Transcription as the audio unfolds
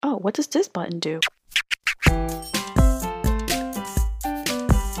oh, what does this button do?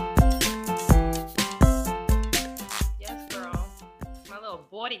 Yes, girl. My little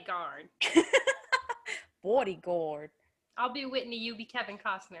bodyguard. Bodyguard. I'll be Whitney, you be Kevin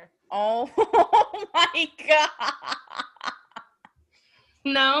Costner. Oh my god.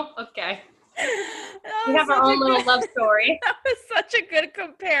 No? Okay. That We was have our such a own little good- love story. That was such a good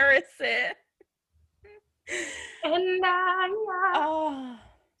comparison. And Oh.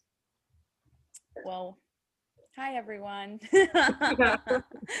 Well, hi everyone.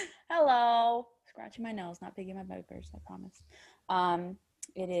 Hello. Scratching my nose, not picking my boogers, I promise.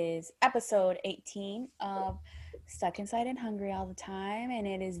 It is episode 18 of Stuck Inside and Hungry All the Time, and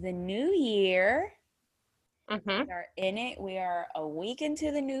it is the new year. Mm-hmm. We are in it. We are a week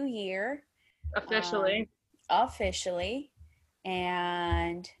into the new year. Officially. Officially.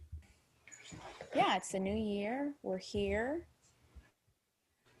 And yeah, it's the new year. We're here.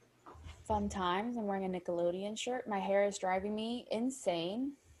 Fun times. I'm wearing a Nickelodeon shirt. My hair is driving me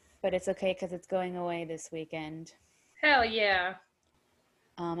insane, but it's okay because it's going away this weekend. Hell yeah.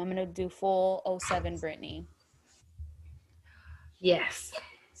 I'm going to do full 07 Britney. Yes.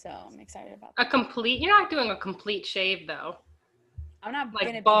 So I'm excited about that. You're not doing a complete shave though. I'm not like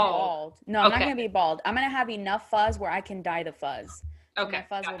going to be bald. bald. No, I'm not Okay. going to be bald. I'm going to have enough fuzz where I can dye the fuzz. So Okay.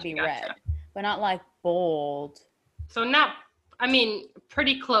 my fuzz will be gotcha. red, but not like bald. So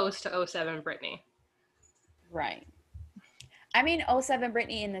pretty close to 07 Britney. Right. I mean 07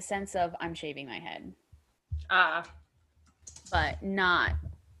 Britney in the sense of I'm shaving my head, but not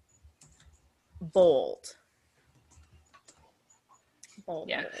bold. Bold.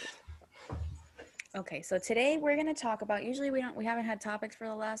 Yeah. Bold. Okay, so today we're going to talk about, usually we haven't had topics for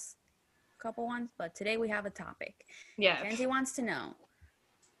the last couple ones, but today we have a topic. Yeah. Kenzie wants to know,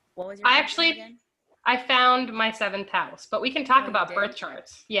 what was your I question actually again? I found my 7th house, but we can talk Oh, you about did? birth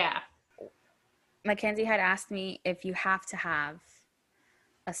charts. Yeah. Mackenzie had asked me if you have to have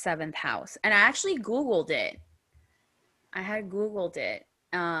a 7th house, and I actually Googled it.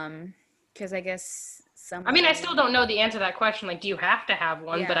 Because I guess I still don't know the answer to that question. Like, do you have to have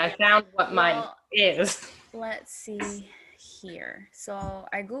one? Yeah. But I found what mine Well, is. let's see here. So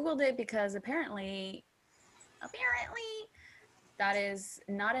I Googled it because apparently that is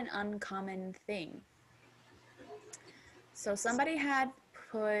not an uncommon thing. So somebody had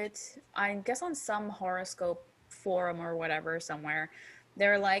put, I guess on some horoscope forum or whatever somewhere,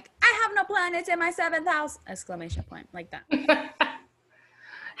 they're like, I have no planets in my 7th house! Exclamation point, like that.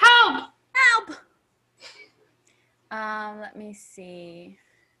 Help! Help! Let me see.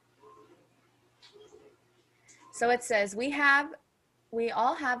 So it says we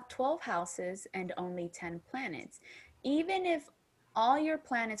all have 12 houses and only 10 planets. Even if all your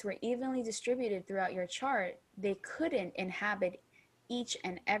planets were evenly distributed throughout your chart, they couldn't inhabit each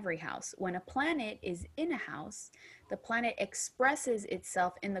and every house. When a planet is in a house, the planet expresses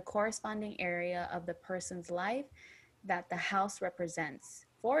itself in the corresponding area of the person's life that the house represents.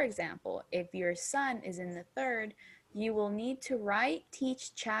 For example, if your sun is in the 3rd, you will need to write,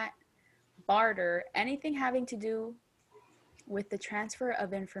 teach, chat, barter, anything having to do with the transfer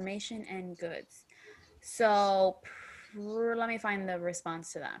of information and goods. So let me find the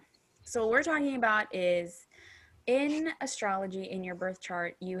response to that. So what we're talking about is, in astrology, in your birth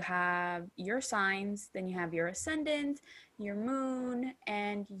chart, you have your signs, then you have your ascendant, your moon,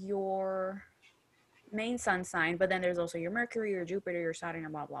 and your main sun sign, but then there's also your Mercury, your Jupiter, your Saturn,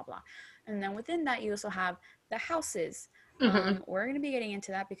 and blah, blah, blah. And then within that, you also have the houses. Mhm. We're going to be getting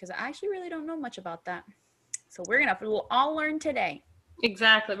into that because I actually really don't know much about that. So we'll all learn today.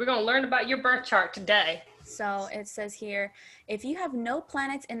 Exactly. We're going to learn about your birth chart today. So it says here, if you have no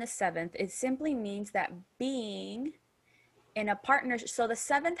planets in the 7th, it simply means that being in a partnership. So the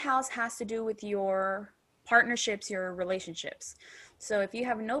 7th house has to do with your partnerships, your relationships. So if you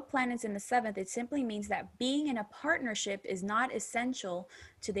have no planets in the 7th, it simply means that being in a partnership is not essential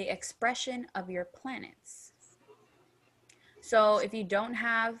to the expression of your planets. So if you don't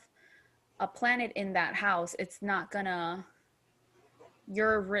have a planet in that house, it's not gonna,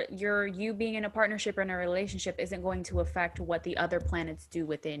 you being in a partnership or in a relationship isn't going to affect what the other planets do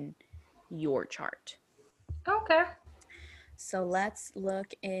within your chart. Okay. So let's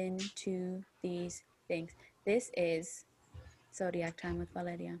look into these things. This is Zodiac Time with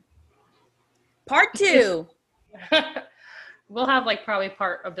Valeria. Part 2. We'll have probably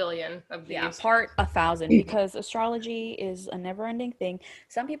part a billion of these. Yeah, part 1,000, because astrology is a never-ending thing.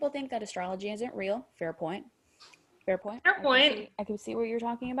 Some people think that astrology isn't real. Fair point. Fair point. I can see what you're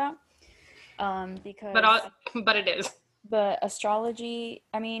talking about. Because But it is. But astrology,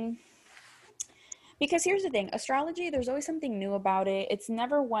 Because here's the thing, astrology, there's always something new about it. It's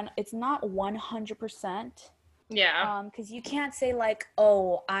not 100%. Yeah. Because you can't say like,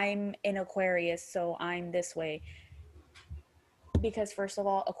 oh, I'm in Aquarius, so I'm this way. Because first of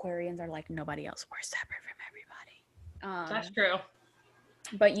all, Aquarians are like nobody else. We're separate from everybody. That's true.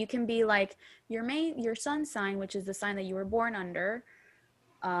 But you can be like your sun sign, which is the sign that you were born under.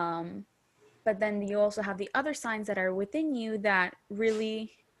 But then you also have the other signs that are within you that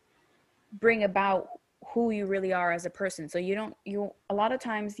really bring about who you really are as a person. So a lot of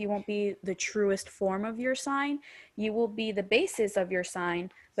times you won't be the truest form of your sign. You will be the basis of your sign,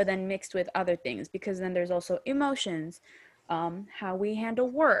 but then mixed with other things, because then there's also emotions, how we handle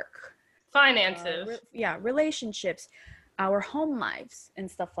work, Finances. relationships, our home lives and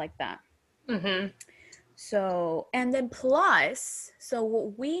stuff like that. Mm-hmm. So, and then plus, so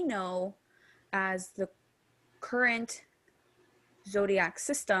what we know as the current zodiac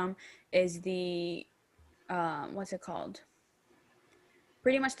system is the what's it called?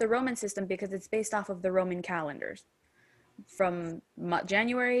 Pretty much the Roman system, because it's based off of the Roman calendars from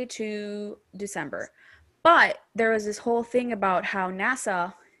January to December. But there was this whole thing about how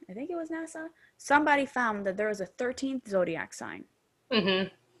NASA, I think it was NASA, somebody found that there was a 13th zodiac sign. Mm-hmm.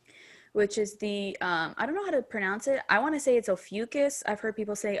 Which is the, I don't know how to pronounce it. I want to say it's Ophiuchus. I've heard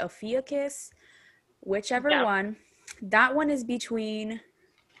people say Ophiuchus, whichever one. That one is between,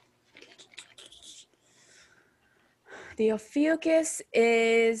 the Ophiuchus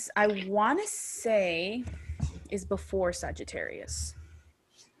is, I want to say, is before Sagittarius.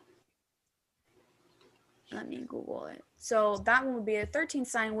 Let me Google it. So that one would be a 13th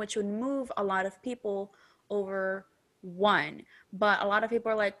sign, which would move a lot of people over one. But a lot of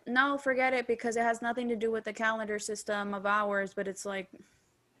people are like, no, forget it, because it has nothing to do with the calendar system of ours. But it's like,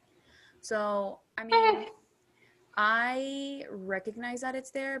 so, I mean, I recognize that it's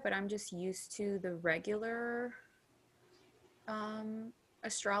there, but I'm just used to the regular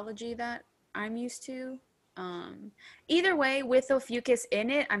astrology that I'm used to. Either way, with Ophiuchus in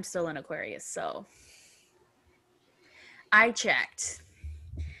it, I'm still an Aquarius, so I checked.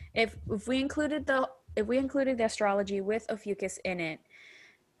 If we included the astrology with Ophiuchus in it,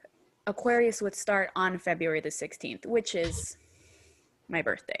 Aquarius would start on February the 16th, which is my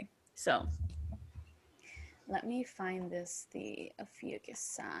birthday. So let me find the Ophiuchus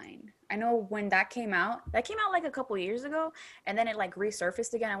sign. I know when that came out like a couple years ago, and then it like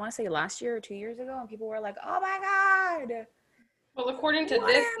resurfaced again. I want to say last year or 2 years ago, and people were like, "Oh my god!" Well, according to What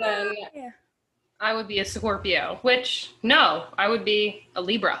this, am then I would be a Scorpio. Which no, I would be a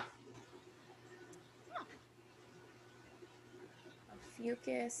Libra.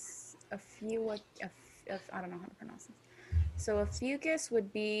 Ophiuchus, I don't know how to pronounce it. So Ophiuchus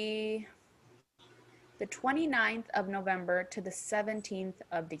would be the 29th of November to the 17th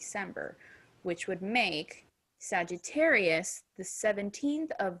of December, which would make Sagittarius the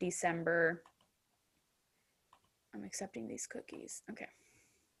 17th of December. I'm accepting these cookies. Okay.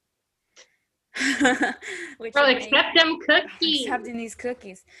 Well, accept them cookies. Accepting these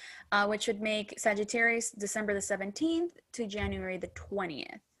cookies, which would make Sagittarius December the 17th to January the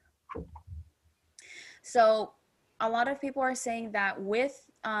 20th. So a lot of people are saying that with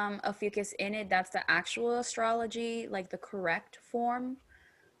Ophiuchus in it, that's the actual astrology, like the correct form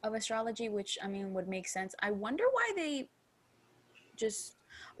of astrology, which I mean would make sense. I wonder why they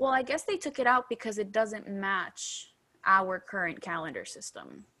I guess they took it out because it doesn't match our current calendar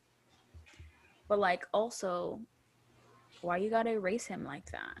system. But like also, why you gotta erase him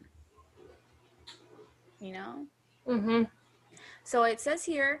like that? You know? Mm-hmm. So it says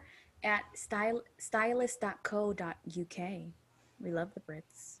here at stylist.co.uk. We love the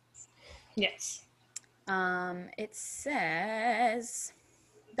Brits. Yes. It says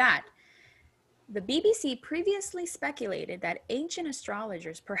that the BBC previously speculated that ancient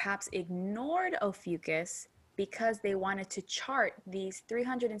astrologers perhaps ignored Ophiuchus because they wanted to chart these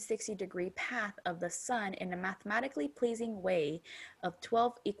 360-degree path of the sun in a mathematically pleasing way of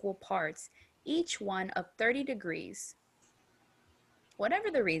 12 equal parts, each one of 30 degrees.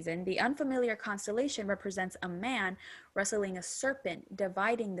 Whatever the reason, the unfamiliar constellation represents a man wrestling a serpent,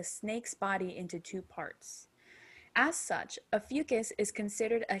 dividing the snake's body into two parts. As such, Ophiuchus is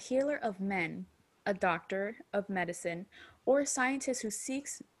considered a healer of men, a doctor of medicine, or a scientist who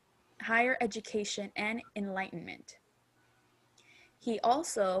seeks higher education and enlightenment. He's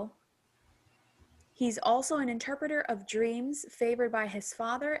also an interpreter of dreams, favored by his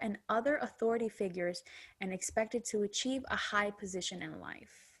father and other authority figures, and expected to achieve a high position in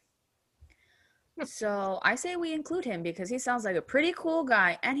life. So I say we include him because he sounds like a pretty cool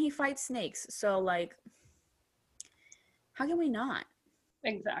guy, and he fights snakes. So like, how can we not?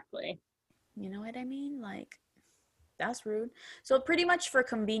 Exactly. You know what I mean? Like, that's rude. So pretty much for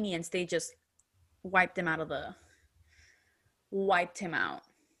convenience, they just wiped him out.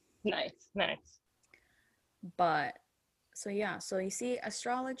 Nice, nice. But so yeah, so you see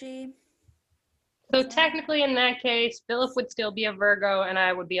astrology. So technically, in that case, Philip would still be a Virgo, and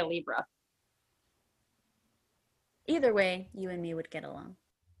I would be a Libra. Either way, you and me would get along.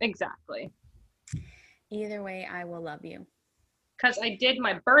 Exactly. Either way, I will love you. Because I did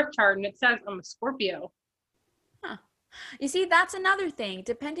my birth chart, and it says I'm a Scorpio. Huh. You see, that's another thing.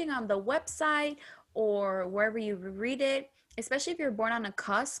 Depending on the website or wherever you read it, especially if you're born on a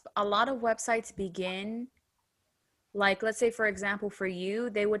cusp, a lot of websites begin, like, let's say, for example, for you,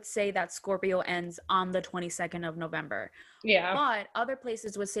 they would say that Scorpio ends on the 22nd of November. Yeah. But other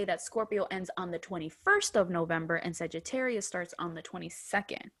places would say that Scorpio ends on the 21st of November and Sagittarius starts on the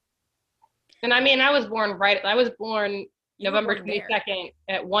 22nd. And I mean, I was born You were November born there. 22nd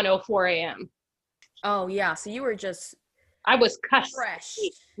at 1:04 a.m. Oh, yeah. So you were just I was cusp. fresh.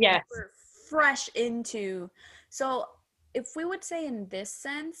 Yes. You were fresh into. So if we would say in this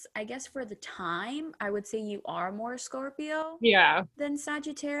sense, I guess for the time, I would say you are more Scorpio Yeah. than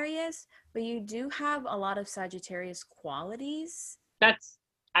Sagittarius, but you do have a lot of Sagittarius qualities That's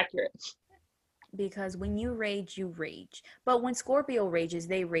accurate. because when you rage. But when Scorpio rages,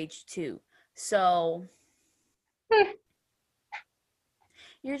 they rage too. So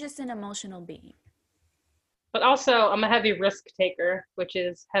you're just an emotional being. But also, I'm a heavy risk taker, which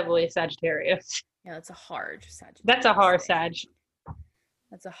is heavily Sagittarius. Yeah, that's a hard Sagittarius. That's a hard thing. Sag.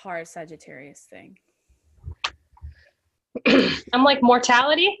 That's a hard Sagittarius thing. I'm like,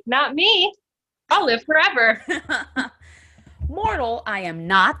 mortality? Not me. I'll live forever. Mortal, I am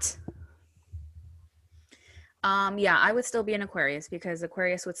not. Yeah, I would still be an Aquarius because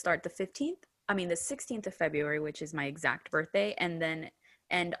Aquarius would start the 16th of February, which is my exact birthday, and then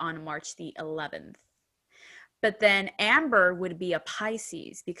end on March the 11th. But then Amber would be a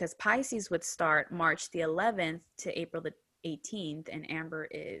Pisces because Pisces would start March the 11th to April the 18th, and Amber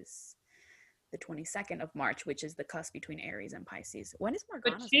is the 22nd of March, which is the cusp between Aries and Pisces. When is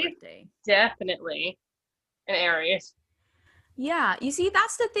Morgana's birthday? Definitely an Aries. Yeah, you see,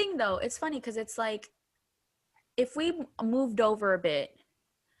 that's the thing though. It's funny because it's like if we moved over a bit,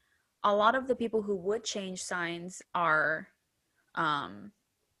 a lot of the people who would change signs are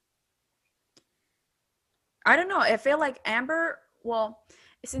I don't know. I feel like Amber, well,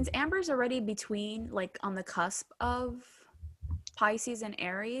 since Amber's already between, like, on the cusp of Pisces and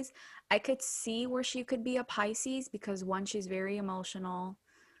Aries, I could see where she could be a Pisces because one, she's very emotional.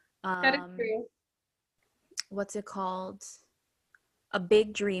 That is true. What's it called? A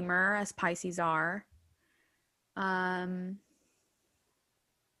big dreamer, as Pisces are.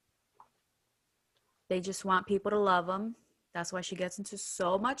 They just want people to love them. That's why she gets into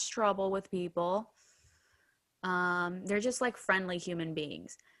so much trouble with people. They're just like friendly human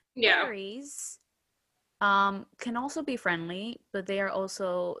beings. Yeah. Aries can also be friendly, but they are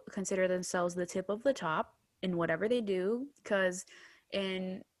also consider themselves the tip of the top in whatever they do, because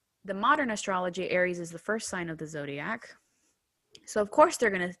in the modern astrology, Aries is the first sign of the zodiac. So of course they're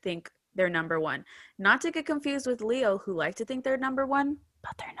going to think they're number one. Not to get confused with Leo, who like to think they're number one,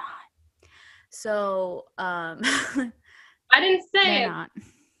 but they're not. So I didn't say they're it. not.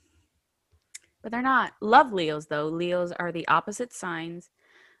 But they're not. Love Leos, though. Leos are the opposite signs,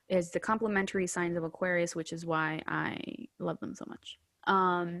 is the complementary signs of Aquarius, which is why I love them so much.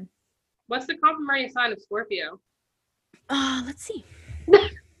 What's the complementary sign of Scorpio? Let's see.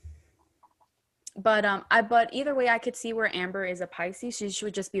 But either way, I could see where Amber is a Pisces. She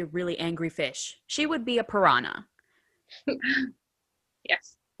would just be a really angry fish. She would be a piranha.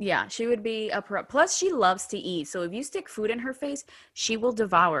 Yes. Yeah, she would be a piranha. Plus, she loves to eat. So if you stick food in her face, she will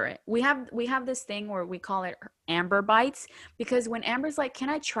devour it. We have this thing where we call it Amber bites, because when Amber's like, "Can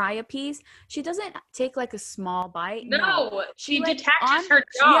I try a piece?" She doesn't take like a small bite. No, she like, detaches her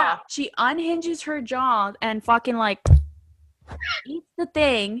jaw. Yeah, she unhinges her jaw and fucking like eats the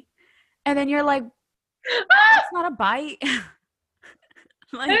thing, and then you're like, "That's not a bite."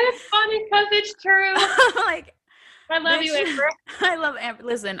 Like, it's funny because it's true. Like, I love you, Amber. I love Amber.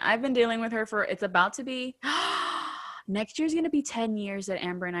 Listen, I've been dealing with her for, it's about to be, next year's going to be 10 years that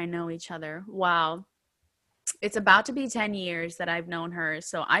Amber and I know each other. Wow. It's about to be 10 years that I've known her,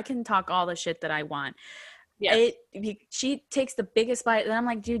 so I can talk all the shit that I want. Yes. She takes the biggest bite, and I'm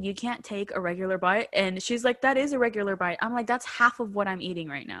like, dude, you can't take a regular bite. And she's like, that is a regular bite. I'm like, that's half of what I'm eating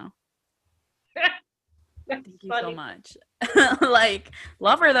right now. Thank you so much. Like,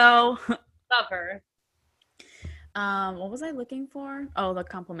 love her though. Love her. What was I looking for? Oh, the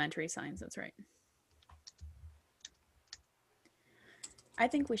complementary signs. That's right. I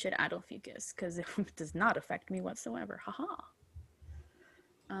think we should add Ophiuchus because it does not affect me whatsoever. Haha.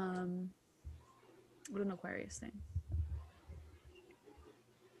 What an Aquarius thing.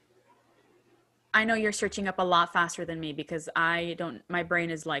 I know you're searching up a lot faster than me because I don't, my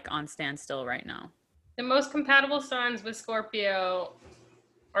brain is like on standstill right now. The most compatible signs with Scorpio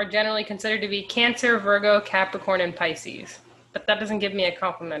are generally considered to be Cancer, Virgo, Capricorn, and Pisces. But that doesn't give me a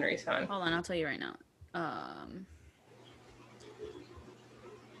complimentary sign. Hold on, I'll tell you right now.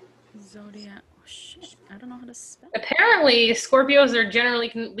 Zodiac. Oh shit, I don't know how to spell. Apparently, Scorpios are generally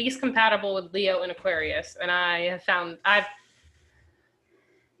least compatible with Leo and Aquarius, and I have found I've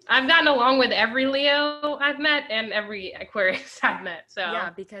gotten along with every Leo I've met and every Aquarius I've met. So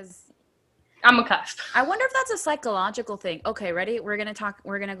Yeah, because I'm a cusp. I wonder if that's a psychological thing. Okay, ready? We're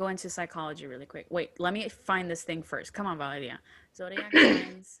gonna go into psychology really quick. Wait, let me find this thing first. Come on, Valeria. Zodiac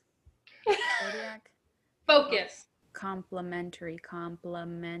signs. Zodiac. Focus. Complementary.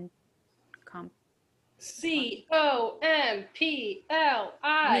 COMPLI.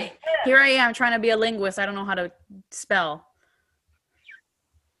 Here I am trying to be a linguist. I don't know how to spell.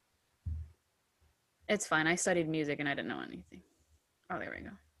 It's fine. I studied music and I didn't know anything. Oh, there we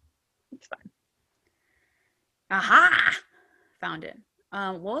go. It's fine. Aha! Found it.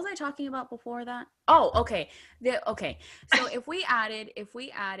 What was I talking about before that? Oh, okay. Okay. So if we added,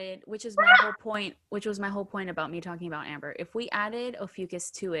 which is my whole point, which was my whole point about me talking about Amber. If we added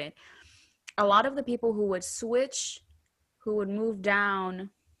Ophiuchus to it, a lot of the people who would switch, who would move down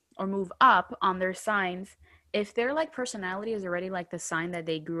or move up on their signs, if their like personality is already like the sign that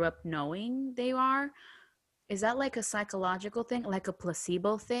they grew up knowing they are, is that like a psychological thing, like a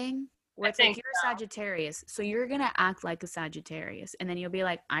placebo thing? Where it's like you're a Sagittarius, so you're gonna act like a Sagittarius, and then you'll be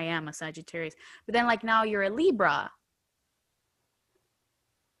like, I am a Sagittarius. But then like now you're a Libra.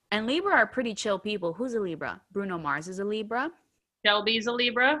 And Libra are pretty chill people. Who's a Libra? Bruno Mars is a Libra. Shelby's a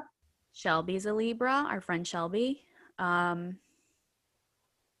Libra. Shelby's a Libra, our friend Shelby.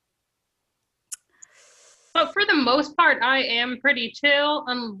 But for the most part, I am pretty chill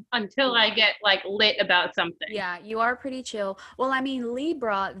until I get like lit about something. Yeah, you are pretty chill. Well, I mean,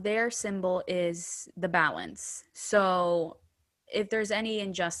 Libra, their symbol is the balance. So if there's any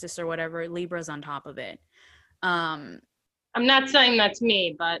injustice or whatever, Libra's on top of it. I'm not saying that's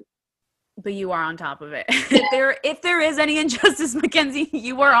me, but you are on top of it. if there is any injustice, Mackenzie,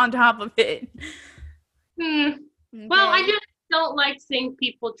 you are on top of it. Okay. Well, I just don't like seeing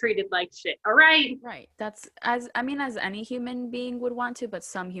people treated like shit. All right. Right. That's as any human being would want to, but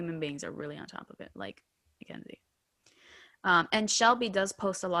some human beings are really on top of it, like Mackenzie. And Shelby does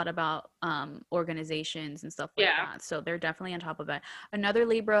post a lot about organizations and stuff like that. So they're definitely on top of it. Another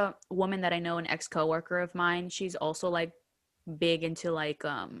Libra woman that I know, an ex-coworker of mine, she's also like big into like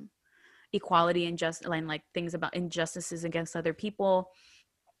equality and just like things about injustices against other people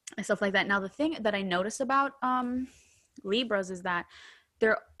and stuff like that. Now the thing that I notice about Libras is that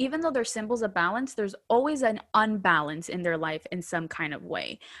even though they're symbols of balance, there's always an unbalance in their life in some kind of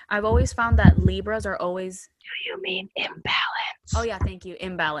way. I've always found that Libras are always... Do you mean imbalance? Oh yeah, thank you.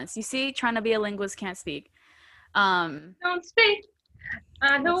 Imbalance. You see, trying to be a linguist, can't speak. Don't speak.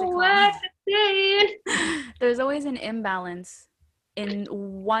 I know what to say. There's always an imbalance in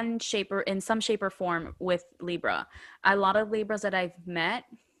some shape or form with Libra. A lot of Libras that I've met,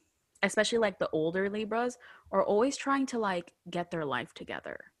 especially like the older Libras, are always trying to like get their life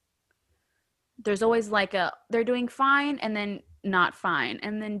together. There's always like they're doing fine and then not fine,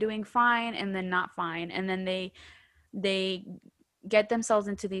 and then doing fine and then not fine, and then they get themselves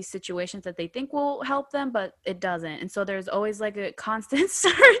into these situations that they think will help them, but it doesn't. And so there's always like a constant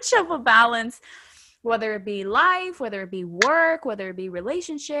search of a balance, whether it be life, whether it be work, whether it be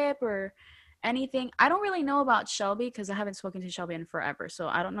relationship or anything. I don't really know about Shelby because I haven't spoken to Shelby in forever. So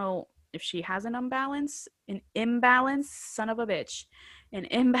I don't know if she has an imbalance, son of a bitch, an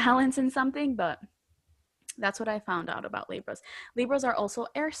imbalance in something, but that's what I found out about Libras. Libras are also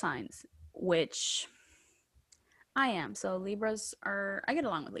air signs, which I am. So I get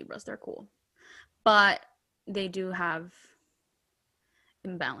along with Libras. They're cool. But they do have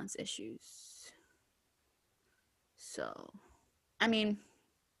imbalance issues. So, I mean,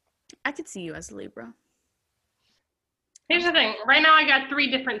 I could see you as a Libra. Here's the thing. Right now I got 3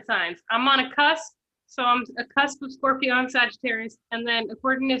 different signs. I'm on a cusp. So I'm a cusp of Scorpio and Sagittarius. And then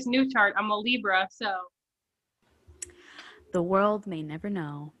according to this new chart, I'm a Libra. So the world may never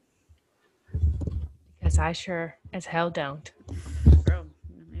know. Because I sure as hell don't. Bro,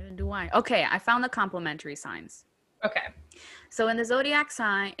 neither do I. Okay, I found the complementary signs. Okay. So in the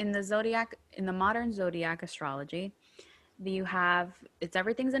modern zodiac astrology,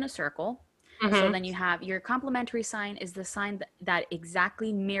 everything's in a circle. So Mm-hmm. then you have your complementary sign is the sign that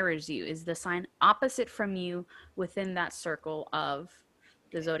exactly mirrors you, is the sign opposite from you within that circle of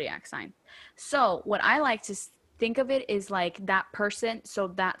the zodiac sign. So what I like to think of it is like that person. So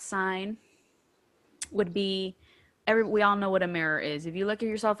that sign would be we all know what a mirror is. If you look at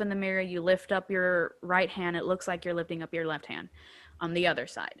yourself in the mirror, you lift up your right hand, it looks like you're lifting up your left hand on the other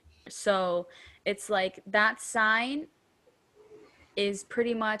side. So it's like that sign is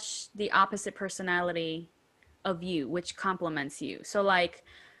pretty much the opposite personality of you, which complements you. So like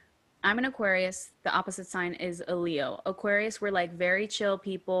I'm an Aquarius, the opposite sign is a Leo. Aquarius, we're like very chill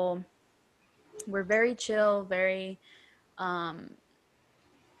people. We're very chill, very um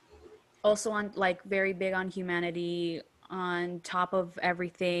also on like very big on humanity, on top of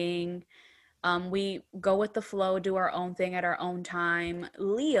everything. We go with the flow, do our own thing at our own time.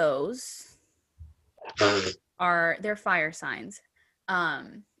 Leos are they're fire signs.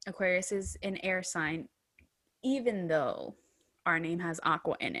 Aquarius is an air sign, even though our name has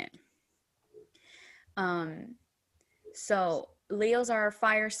aqua in it. Um, so Leos are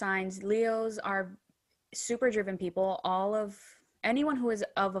fire signs. Leos are super driven people. All of anyone who is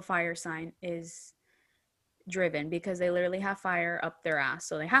of a fire sign is driven because they literally have fire up their ass,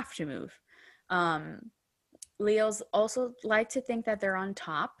 so they have to move. Um, Leos also like to think that they're on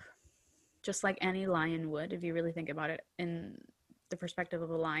top, just like any lion would, if you really think about it in the perspective of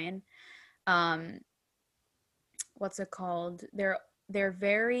a lion. Um, what's it called? They're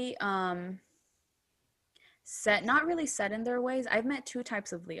very set, not really set in their ways. I've met two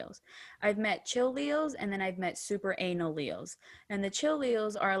types of Leos. I've met chill Leos and then I've met super anal Leos. And the chill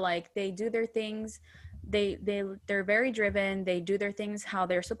Leos are like they do their things. They're very driven. They do their things how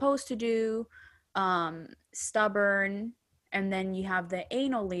they're supposed to do. Stubborn. And then you have the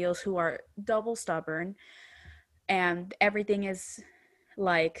anal Leos who are double stubborn and everything is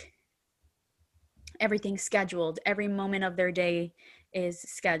like everything's scheduled. Every moment of their day is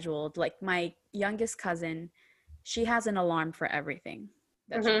scheduled. Like my youngest cousin, she has an alarm for everything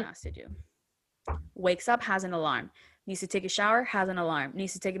that she Mm-hmm. has to do. Wakes up, has an alarm. Needs to take a shower, has an alarm.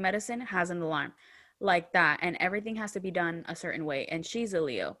 Needs to take a medicine, has an alarm. Like that. And everything has to be done a certain way. And she's a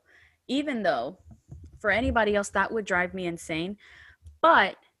Leo. Even though for anybody else, that would drive me insane.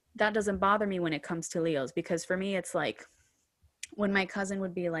 But that doesn't bother me when it comes to Leos because for me, it's like when my cousin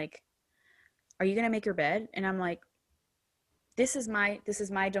would be like, "Are you going to make your bed?" And I'm like, this is my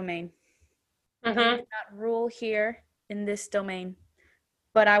domain. You do Mm-hmm. not rule here in this domain,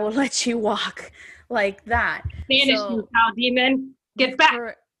 but I will let you walk like that. Banish you, So, foul demon. Get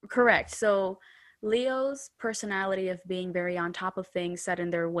back. correct. So, Leo's personality of being very on top of things, set in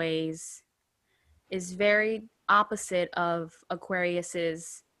their ways, is very opposite of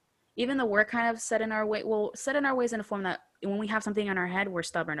Aquarius's. Even though we're kind of set in our way, well, set in our ways in a form that when we have something in our head, we're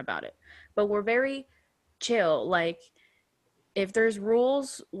stubborn about it. But we're very chill. Like, if there's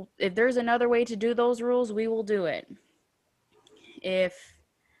rules, if there's another way to do those rules, we will do it. If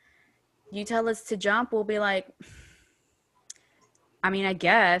you tell us to jump, we'll be like, I mean, I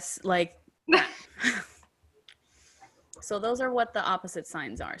guess, like that. So those are what the opposite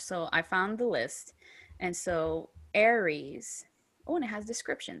signs are. So I found the list. And so Aries, oh, and it has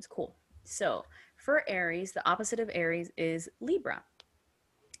descriptions. Cool. So for Aries, the opposite of Aries is Libra.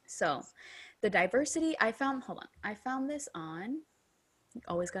 So the diversity I found, hold on, I found this on, you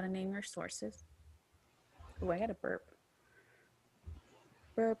always got to name your sources. Oh, I got to burp.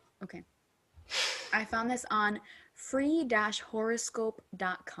 Burp. Okay. I found this on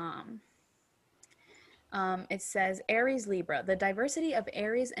free-horoscope.com. It says Aries Libra. The diversity of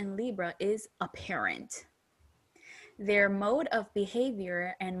Aries and Libra is apparent. Their mode of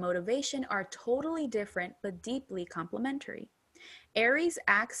behavior and motivation are totally different but deeply complementary. Aries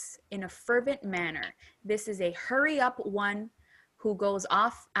acts in a fervent manner. This is a hurry up one who goes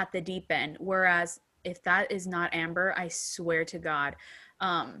off at the deep end. Whereas if that is not Amber, I swear to God.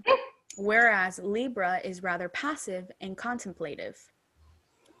 Whereas Libra is rather passive and contemplative.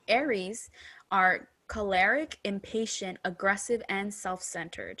 Aries are choleric, impatient, aggressive, and self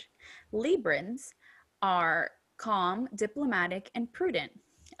centered. Librans are calm, diplomatic, and prudent.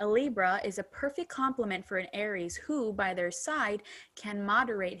 A Libra is a perfect complement for an Aries who, by their side, can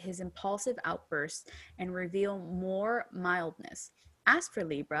moderate his impulsive outbursts and reveal more mildness. As for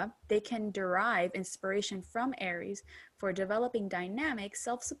Libra, they can derive inspiration from Aries for developing dynamic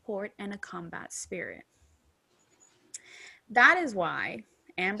self support and a combat spirit. That is why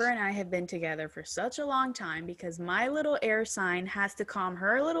Amber and I have been together for such a long time because my little air sign has to calm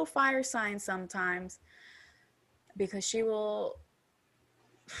her little fire sign sometimes because she will.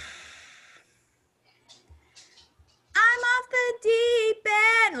 I'm off the deep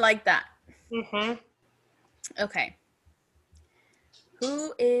end like that. Mm-hmm. Okay.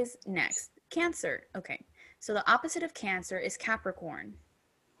 Who is next? Cancer. Okay. So the opposite of Cancer is Capricorn,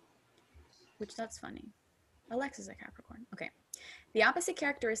 which that's funny. Alexa's a Capricorn. Okay. The opposite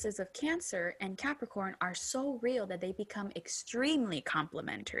characteristics of Cancer and Capricorn are so real that they become extremely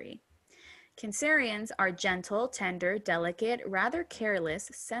complementary. Cancerians are gentle, tender, delicate, rather careless,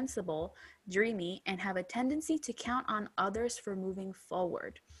 sensible, dreamy, and have a tendency to count on others for moving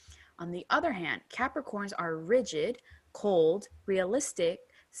forward. On the other hand, Capricorns are rigid, cold, realistic,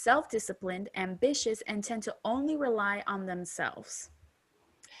 self disciplined, ambitious, and tend to only rely on themselves.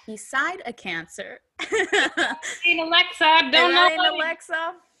 Beside a Cancer, Hey, Alexa, I and don't that know. ain't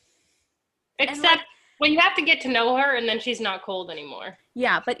Alexa. Except, like- well, you have to get to know her, and then she's not cold anymore.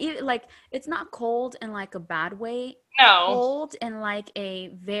 Yeah, but like it's not cold in like a bad way. No. Cold in like a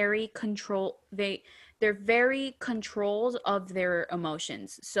very they're very controlled of their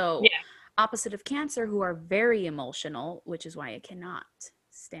emotions. So Yeah. opposite of Cancer, who are very emotional, which is why I cannot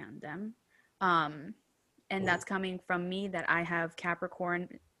stand them. And that's coming from me that I have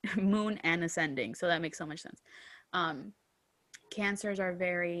Capricorn moon and ascending, so that makes so much sense. Cancers are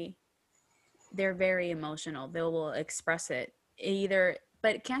they're very emotional. They will express it either,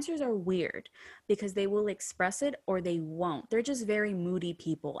 but Cancers are weird because they will express it or they won't. They're just very moody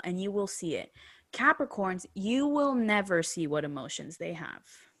people, and you will see it. Capricorns, you will never see what emotions they have.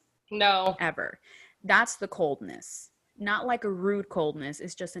 No. Ever. That's the coldness. Not like a rude coldness.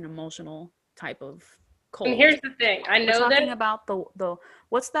 It's just an emotional type of cold. And here's the thing. I We're know talking that. about the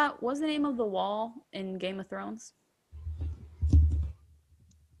what's the name of the wall in Game of Thrones?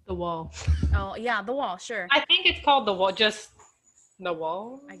 The wall. Oh yeah, the wall. Sure. I think it's called the wall. Just the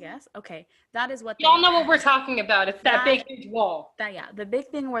wall. I guess. Okay, that is what Y'all know what we're talking about. It's that big huge wall. That yeah, the big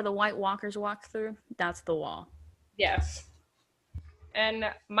thing where the White Walkers walk through. That's the wall. Yes. And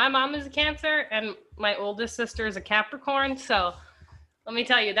my mom is a Cancer, and my oldest sister is a Capricorn. So let me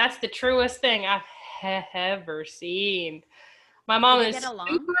tell you, that's the truest thing I've ever seen. My mom Do they is get along?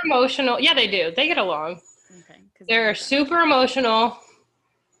 super emotional. Yeah, they do. They get along. Okay. They're super emotional.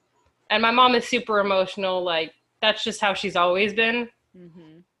 And my mom is super emotional. Like, that's just how she's always been.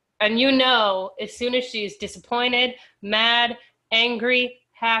 Mm-hmm. And you know, as soon as she's disappointed, mad, angry,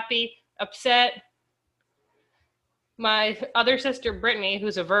 happy, upset, my other sister, Brittany,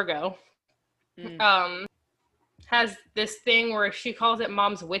 who's a Virgo, has this thing where she calls it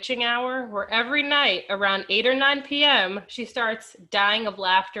Mom's witching hour, where every night around 8 or 9 p.m., she starts dying of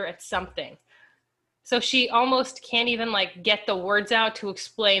laughter at something. So she almost can't even like get the words out to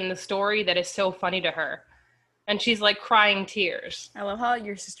explain the story that is so funny to her. And she's like crying tears. I love how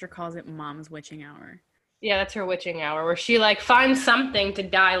your sister calls it Mom's witching hour. Yeah, that's her witching hour, where she like finds something to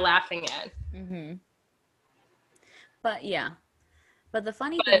die laughing at. Mm-hmm. But yeah. But the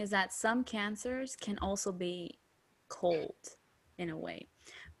funny thing is that some Cancers can also be cold in a way.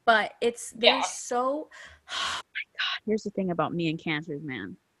 But they're so oh my God. Here's the thing about me and Cancers,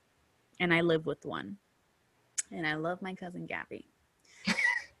 man. And I live with one. And I love my cousin Gabby.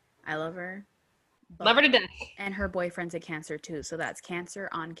 I love her. Love her to death. And her boyfriend's a Cancer too. So that's Cancer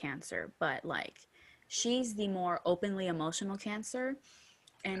on Cancer. But like, she's the more openly emotional Cancer.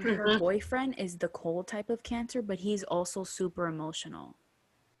 And her boyfriend is the cold type of Cancer, but he's also super emotional.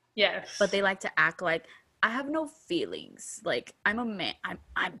 Yes. But they like to act like, I have no feelings. Like, I'm a man.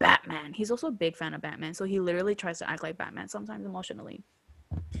 I'm Batman. He's also a big fan of Batman. So he literally tries to act like Batman, sometimes emotionally.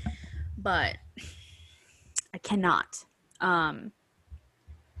 But I cannot.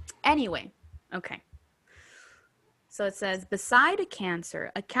 Anyway, okay. So it says, beside a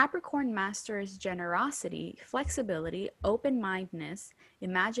Cancer, a Capricorn masters generosity, flexibility, open-mindedness,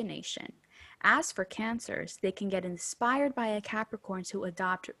 imagination. As for Cancers, they can get inspired by a Capricorn to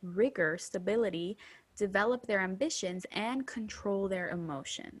adopt rigor, stability, develop their ambitions, and control their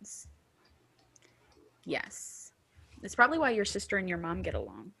emotions. Yes. It's probably why your sister and your mom get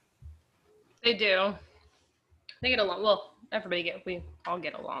along. They do. They get along. Well, we all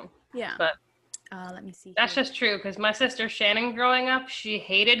get along. Yeah. But let me see. That's just true, because my sister Shannon growing up, she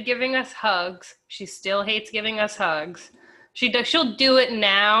hated giving us hugs. She still hates giving us hugs. She'll do it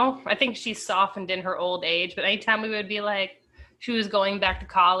now. I think she's softened in her old age, but anytime we would be like, she was going back to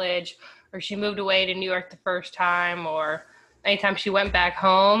college, or she moved away to New York the first time, or anytime she went back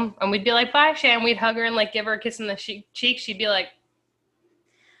home, and we'd be like, bye, Shan. We'd hug her and like give her a kiss in the cheek. She'd be like.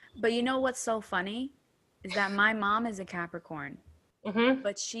 But you know what's so funny? Is that my mom is a Capricorn. Mm-hmm.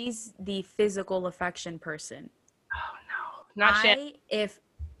 But she's the physical affection person. Oh, no. Not Shan. If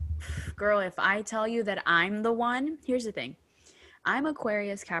I tell you that I'm the one, here's the thing. I'm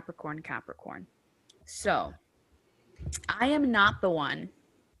Aquarius, Capricorn. So, I am not the one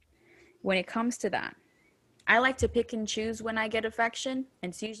when it comes to that, I like to pick and choose when I get affection,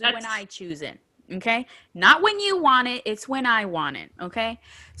 and it's usually when I That's choose it. Okay? Not when you want it, it's when I want it. Okay?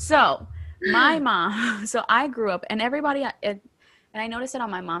 So, my mom, so I grew up, and everybody, and I noticed it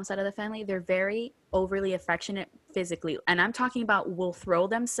on my mom's side of the family, they're very overly affectionate physically. And I'm talking about will throw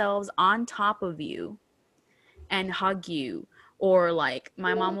themselves on top of you and hug you. Or like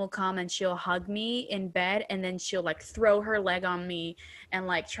my mom will come and she'll hug me in bed, and then she'll like throw her leg on me and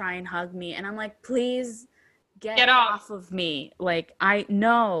like try and hug me. And I'm like, please get get off. off of me. Like, I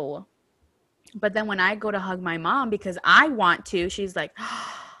know. But then when I go to hug my mom because I want to, she's like,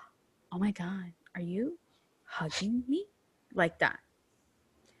 oh my God, are you hugging me? Like that.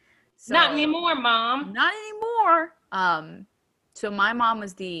 Not So, anymore, mom. not anymore. So my mom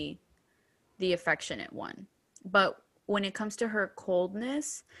was the affectionate one. But when it comes to her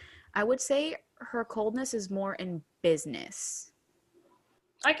coldness, I would say her coldness is more in business.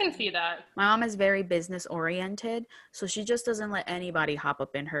 I can see that. My mom is very business oriented, so she just doesn't let anybody hop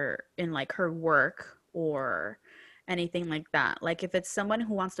up in like her work or anything like that. Like if it's someone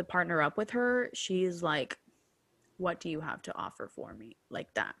who wants to partner up with her, she's like, "What do you have to offer for me?"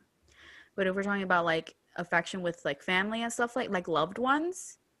 Like that. But if we're talking about like affection with like family and stuff like loved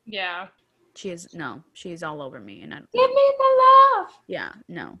ones, Yeah. she's all over me, and Give me the love. yeah,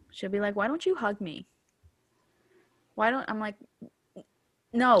 no. She'll be like, "Why don't you hug me? Why don't?" I'm like,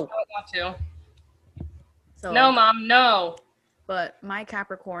 "No." I got to. No, So, mom, no. but my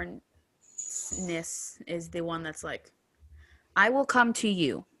Capricorn ness is the one that's like, I will come to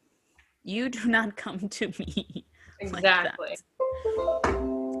you. You do not come to me. Like that. Exactly.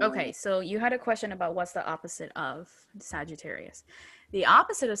 Okay, so you had a question about what's the opposite of Sagittarius. The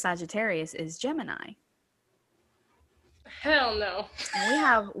opposite of Sagittarius is Gemini. Hell no.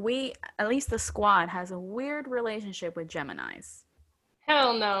 And we at least the squad has a weird relationship with Geminis.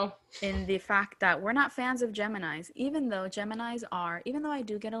 Hell no. In the fact that we're not fans of Geminis, even though I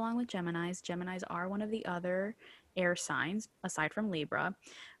do get along with Geminis are one of the other air signs aside from Libra,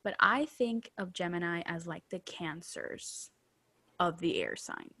 but I think of Gemini as like the Cancers of the air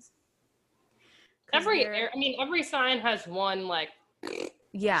signs. Every sign has one like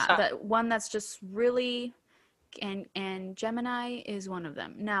Yeah, sign. that one that's just really, and Gemini is one of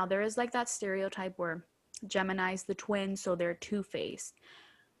them. Now, there is like that stereotype where Gemini's the twin, so they're two-faced.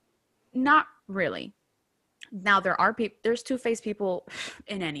 Not really. Now there's two-faced people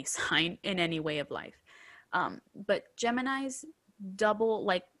in any sign, in any way of life. But Gemini's double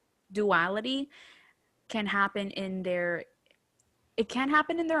like duality can happen in their it can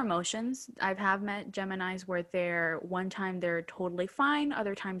happen in their emotions. Have met Geminis where one time they're totally fine,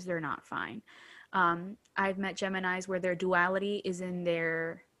 other times they're not fine. I've met Geminis where their duality is in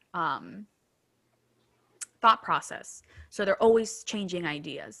their thought process. So they're always changing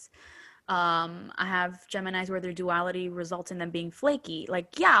ideas. I have Geminis where their duality results in them being flaky.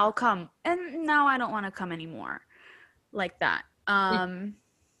 Like, yeah, I'll come. And now I don't want to come anymore. Like that.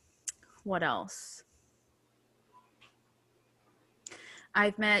 What else?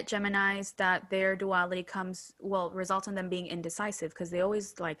 I've met Geminis that their duality results in them being indecisive because they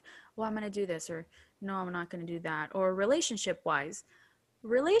always like, well, I'm going to do this, or no, I'm not going to do that. Or relationship-wise,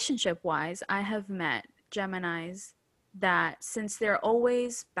 I have met Geminis that since they're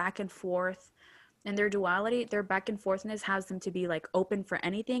always back and forth in their duality, their back and forthness has them to be like open for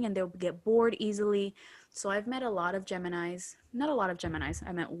anything and they'll get bored easily. So I've met a lot of Geminis, not a lot of Geminis,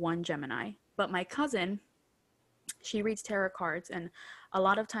 I met one Gemini, but my cousin, she reads tarot cards, and a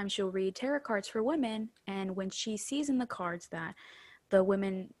lot of times she'll read tarot cards for women, and when she sees in the cards that the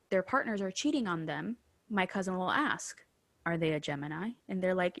women, their partners are cheating on them, my cousin will ask, are they a Gemini? And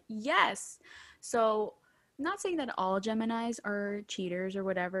they're like, yes. So I'm not saying that all Geminis are cheaters or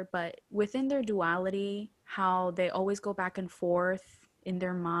whatever, but within their duality, how they always go back and forth in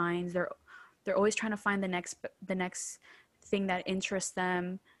their minds, they're always trying to find the next thing that interests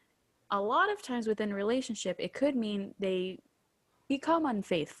them. A lot of times within a relationship, it could mean they become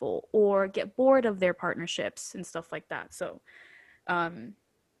unfaithful or get bored of their partnerships and stuff like that. So I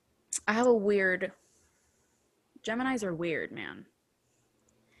have Geminis are weird, man.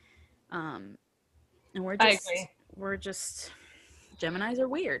 And I agree. Geminis are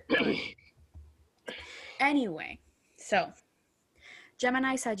weird. Anyway, so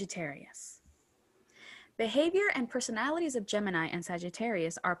Gemini, Sagittarius. Behavior and personalities of Gemini and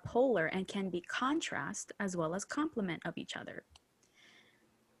Sagittarius are polar and can be contrast as well as complement of each other.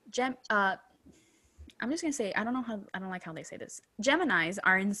 I'm just going to say, I don't like how they say this. Geminis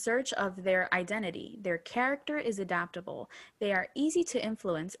are in search of their identity. Their character is adaptable. They are easy to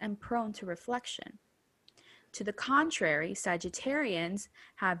influence and prone to reflection. To the contrary, Sagittarians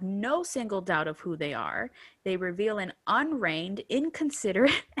have no single doubt of who they are. They reveal an unreined,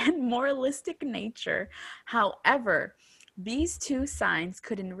 inconsiderate, and moralistic nature. However, these two signs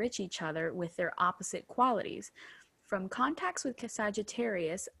could enrich each other with their opposite qualities. From contacts with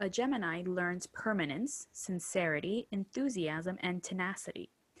Sagittarius, a Gemini learns permanence, sincerity, enthusiasm, and tenacity.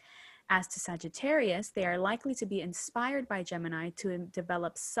 As to Sagittarius, they are likely to be inspired by Gemini to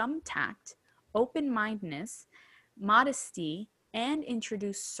develop some tact, open-mindedness, modesty, and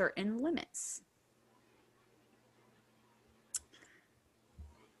introduce certain limits.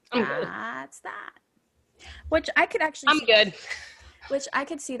 That's that. Which I could actually I'm good. Which I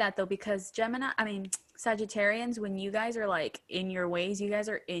could see that though, because Sagittarians, when you guys are like in your ways, you guys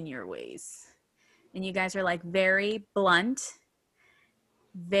are in your ways. And you guys are like very blunt,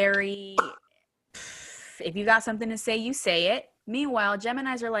 very, if you got something to say, you say it. Meanwhile,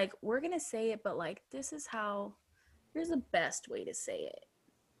 Geminis are like, we're going to say it, but like, here's the best way to say it.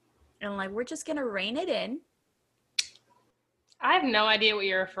 And like, we're just going to rein it in. I have no idea what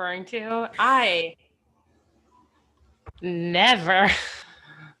you're referring to. I never.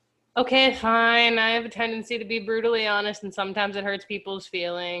 Okay, fine. I have a tendency to be brutally honest, and sometimes it hurts people's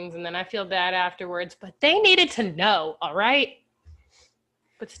feelings, and then I feel bad afterwards. But they needed to know, all right?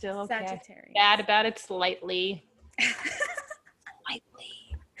 But still, okay. Sagittarius. Bad about it slightly.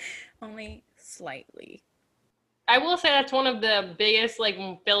 Slightly. Only slightly. I will say that's one of the biggest, like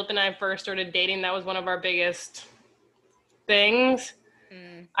when Philip and I first started dating, that was one of our biggest things.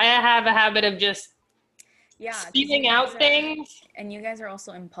 I have a habit of just spewing out things. And you guys are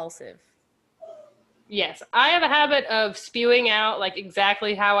also impulsive. Yes, I have a habit of spewing out like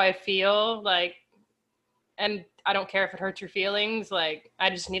exactly how I feel, like, and I don't care if it hurts your feelings. Like, I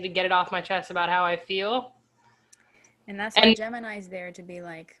just need to get it off my chest about how I feel. And that's why Gemini's there to be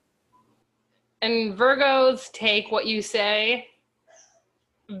like. And Virgos take what you say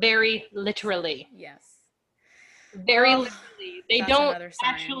very literally. Yes. Very literally. They don't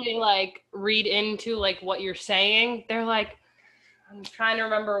actually like read into like what you're saying. They're like, I'm trying to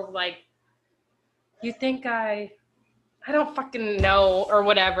remember, like, you think I don't fucking know or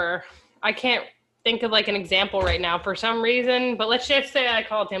whatever. I can't think of like an example right now for some reason, but let's just say I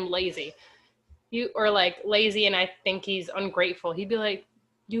called him lazy. Lazy and I think he's ungrateful. He'd be like,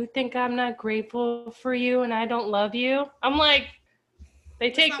 you think I'm not grateful for you and I don't love you? I'm like,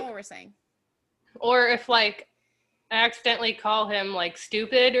 That's not what we're saying. Or if like I accidentally call him like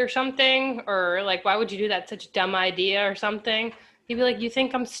stupid or something, or like, why would you do that? Such a dumb idea or something. He'd be like, you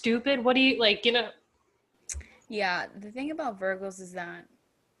think I'm stupid? What do you like, you know? Yeah, the thing about Virgos is that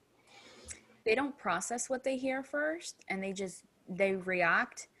they don't process what they hear first, and they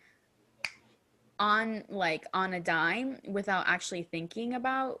react on a dime without actually thinking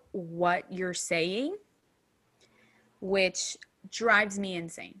about what you're saying, which drives me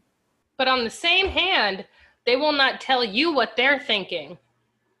insane. But on the same hand, they will not tell you what they're thinking.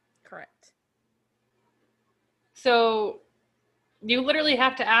 Correct. So you literally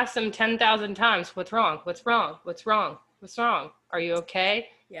have to ask them 10,000 times, what's wrong? What's wrong? What's wrong? What's wrong? Are you okay?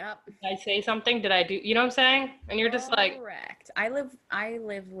 Yep. Did I say something? Did I do, you know what I'm saying? And you're just like. Correct. I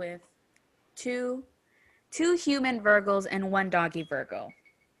live with two human Virgos and one doggy Virgo.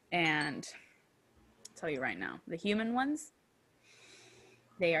 And I'll tell you right now, the human ones,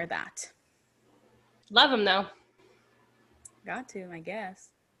 they are that. Love them though. Got to, I guess.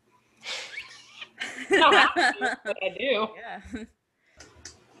 No, but I do. Yeah.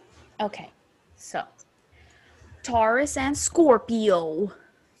 Okay, so Taurus and Scorpio.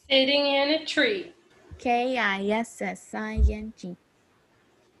 Sitting in a tree. Kissing.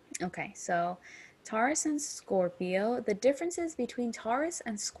 Okay, so Taurus and Scorpio. The differences between Taurus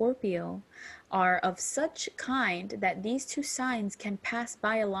and Scorpio are of such kind that these two signs can pass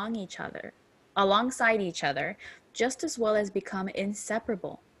by alongside each other, just as well as become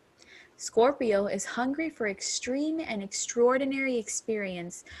inseparable. Scorpio is hungry for extreme and extraordinary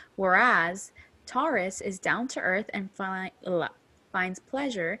experience, whereas Taurus is down to earth and finds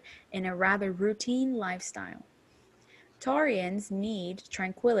pleasure in a rather routine lifestyle. Taurians need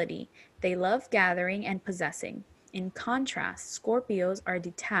tranquility. They love gathering and possessing. In contrast, Scorpios are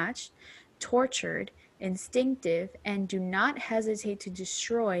detached, tortured, instinctive, and do not hesitate to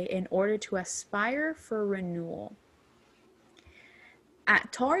destroy in order to aspire for renewal.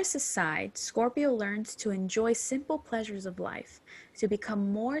 At Taurus's side, Scorpio learns to enjoy simple pleasures of life, to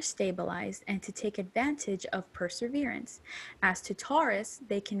become more stabilized, and to take advantage of perseverance. As to Taurus,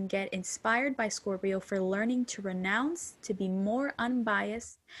 they can get inspired by Scorpio for learning to renounce, to be more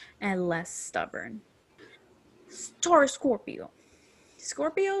unbiased, and less stubborn. Taurus Scorpio.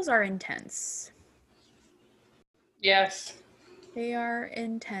 Scorpios are intense. Yes. They are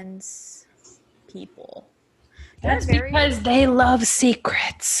intense people. There are That's very because they love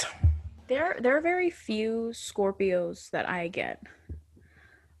secrets. there are very few Scorpios that I get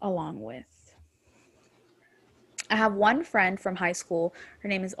along with. I have one friend from high school. Her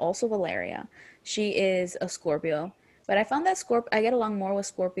name is also Valeria. She is a Scorpio, but I found that I get along more with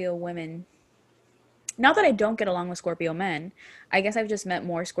Scorpio women. Not that I don't get along with Scorpio men. I guess I've just met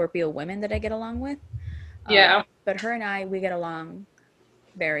more Scorpio women that I get along with. Yeah. But her and I, we get along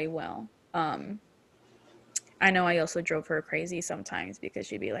very well. I know I also drove her crazy sometimes because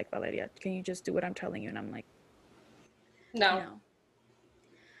she'd be like, Valeria, can you just do what I'm telling you? And I'm like, No. no.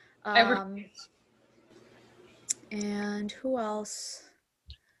 I Um, refuse. and who else?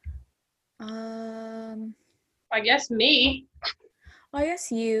 Um, I guess me. well, I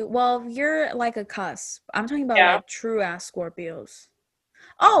guess you. Well, you're like a cusp. I'm talking about Yeah. like true ass Scorpios.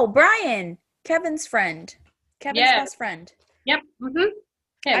 Oh, Brian, Kevin's friend, Kevin's Yeah. best friend. Yep. Mm-hmm.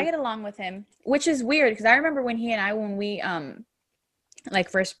 I Him. get along with him, which is weird because I remember when he and I, when we like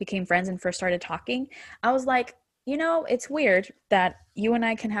first became friends and first started talking, I was like, you know, it's weird that you and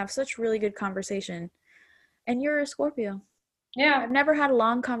I can have such really good conversation, and you're a Scorpio. Yeah. I've never had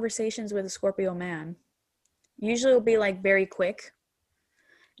long conversations with a Scorpio man. Usually it'll be like very quick,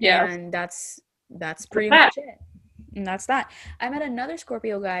 Yeah. and that's What's pretty that? much it. And that's that. I met another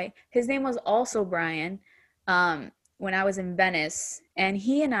Scorpio guy. His name was also Brian. When I was in Venice, and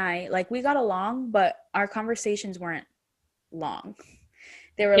he and I like we got along, but our conversations weren't long.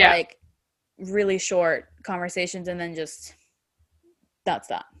 They were Yeah. like really short conversations, and then just that's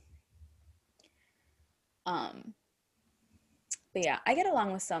that. Um, but yeah, I get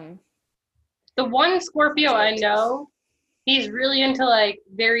along with The one some Scorpio I Scorpios. know, he's really into like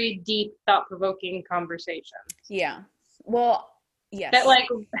very deep, thought-provoking conversations. Yeah. Well, That yes. like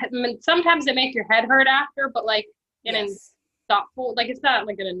sometimes they make your head hurt after, but like in a Yes. thoughtful, like it's not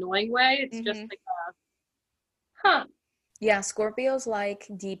like an annoying way. It's just Mm-hmm. like, huh? Yeah, Scorpios like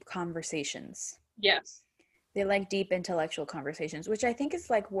deep conversations. Yes. They like deep intellectual conversations, which I think is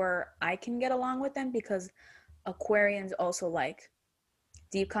like where I can get along with them because Aquarians also like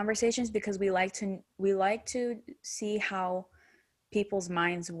deep conversations because we like to see how people's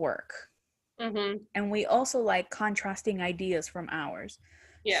minds work. Mm-hmm. And we also like contrasting ideas from ours.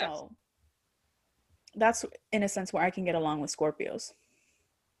 Yes. So that's in a sense where I can get along with Scorpios.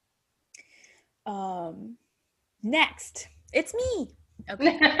 Um Next, it's me.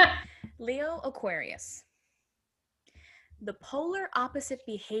 Okay. Leo Aquarius. The polar opposite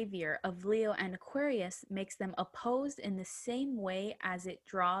behavior of Leo and Aquarius makes them opposed in the same way as it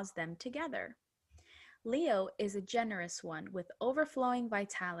draws them together. Leo is a generous one with overflowing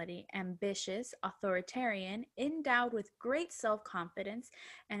vitality, ambitious, authoritarian, endowed with great self confidence,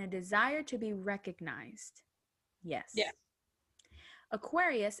 and a desire to be recognized. Yes. Yes.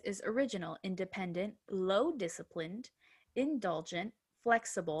 Aquarius is original, independent, low disciplined, indulgent,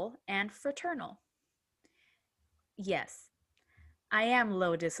 flexible, and fraternal. Yes, I am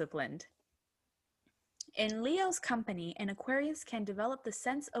low disciplined. In Leo's company, an Aquarius can develop the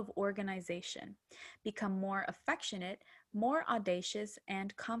sense of organization, become more affectionate, more audacious,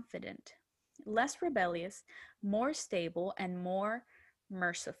 and confident, less rebellious, more stable, and more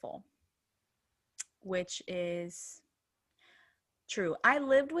merciful, which is true. I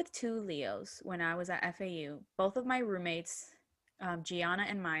lived with two Leos when I was at FAU. Both of my roommates, Gianna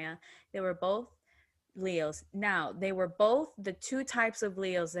and Maya, they were both Leos. Now, they were both the two types of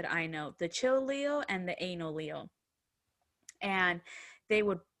Leos that I know, the chill Leo and the anal Leo. And they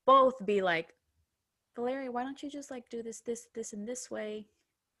would both be like, Valeria, why don't you just like do this, and this way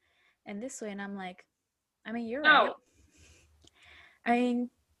and this way? And I'm like, I mean, you're right. No. I mean,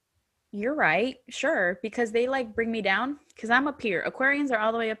 you're right. Sure. Because they like bring me down because I'm up here. Aquarians are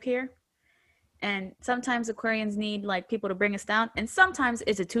all the way up here. And sometimes Aquarians need like people to bring us down. And sometimes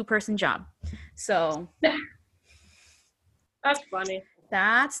it's a two-person job. So That's funny.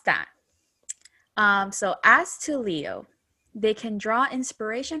 that's that. So as to Leo, they can draw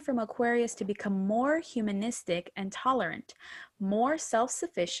inspiration from Aquarius to become more humanistic and tolerant, more self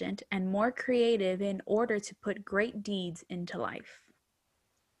sufficient, and more creative in order to put great deeds into life.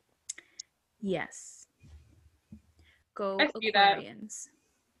 Yes. I Go see that. Aquarians.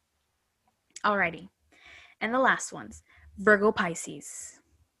 Alrighty. And the last ones Virgo Pisces.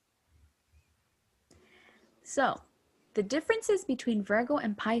 So, the differences between Virgo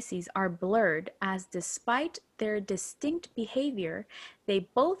and Pisces are blurred as, despite their distinct behavior, they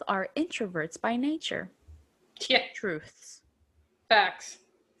both are introverts by nature. Yeah. Truths. Facts.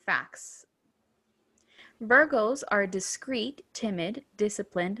 Facts. Virgos are discreet, timid,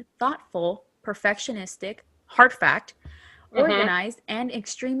 disciplined, thoughtful, perfectionistic, hard fact, Mhm. organized, and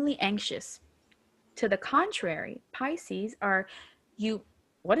extremely anxious. To the contrary, Pisces are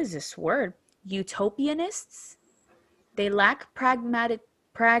what is this word? Utopianists. They lack pragmatism.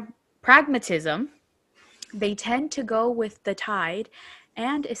 They tend to go with the tide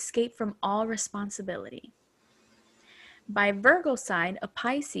and escape from all responsibility. By Virgo side, a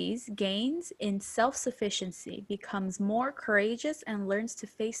Pisces gains in self-sufficiency, becomes more courageous, and learns to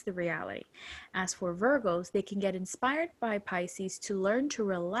face the reality. As for Virgos, they can get inspired by Pisces to learn to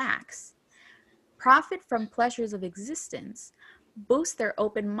relax, profit from pleasures of existence, boost their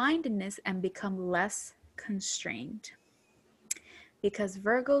open-mindedness, and become less constrained. Because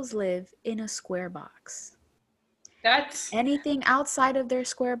Virgos live in a square box. That's Anything outside of their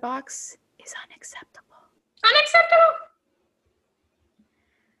square box is unacceptable. unacceptable.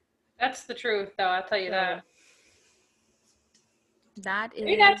 That's the truth, though. I'll tell you So, that. that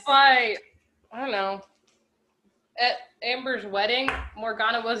Maybe is that's why, I don't know. At Amber's wedding,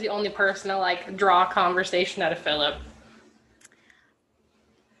 Morgana was the only person to like draw a conversation out of Philip.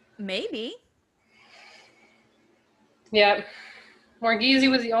 maybe. Yeah. Morgizi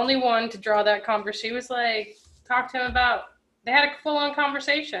was the only one to draw that conversation. She was like, talk to him about, they had a full on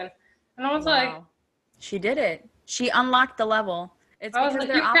conversation. And I was like, She did it. She unlocked the level. It's I was because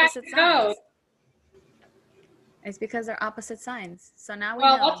like, they're you cracked opposite the code. signs. It's because they're opposite signs. So now we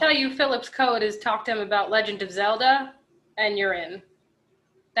Well, know. I'll tell you, Philip's code is talk to him about Legend of Zelda, and you're in.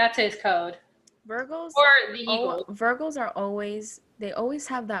 That's his code. Virgos Or the Eagle. Virgos are they always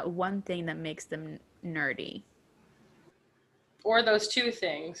have that one thing that makes them nerdy. Or those two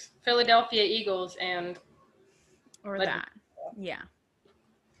things. Philadelphia Eagles and Or Legend. that. Yeah.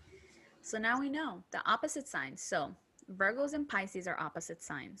 So now we know the opposite signs. So Virgos and Pisces are opposite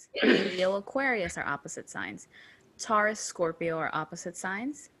signs. Leo, Aquarius are opposite signs. Taurus, Scorpio are opposite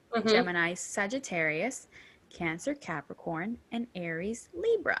signs. Mhm. Gemini, Sagittarius. Cancer, Capricorn. And Aries,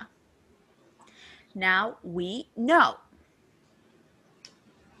 Libra. Now we know.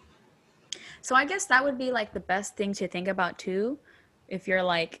 So I guess that would be like the best thing to think about too, if you're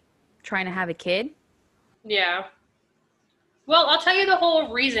like trying to have a kid. Yeah. Well, I'll tell you the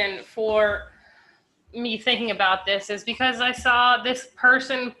whole reason for me thinking about this is because I saw this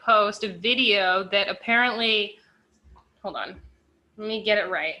person post a video that apparently, hold on, let me get it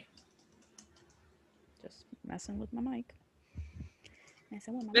right. Just messing with my mic.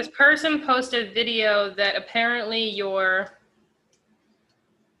 This person posted a video that apparently your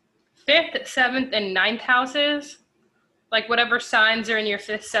 5th, 7th, and 9th houses, like whatever signs are in your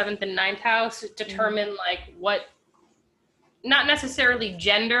 5th, 7th, and 9th house, determine like what, not necessarily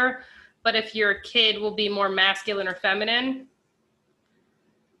gender, but if your kid will be more masculine or feminine.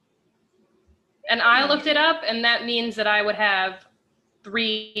 And I looked it up, and that means that I would have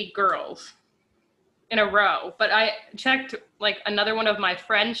 3 girls in a row. But I checked like another one of my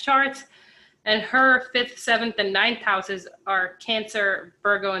friend's charts, and her 5th, 7th, and 9th houses are Cancer,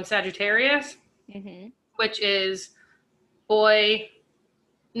 Virgo, and Sagittarius, which is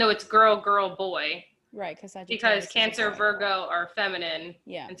it's girl, boy. Right, because Cancer, Virgo are feminine,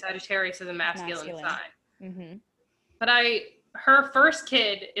 and Sagittarius is a masculine sign. Mm-hmm. But her first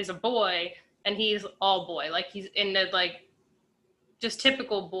kid is a boy, and he's all boy. Like he's into like just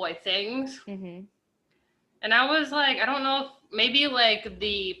typical boy things. Mm-hmm. And I was like, I don't know if maybe like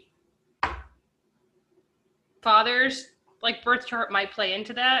the father's like birth chart might play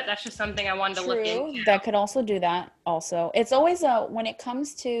into that. That's just something I wanted to look into. That could also do that. Also, it's always when it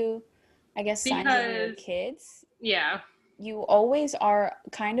comes to, I guess, signs of your kids. Yeah. You always are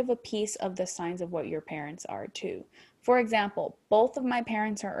kind of a piece of the signs of what your parents are too. For example, both of my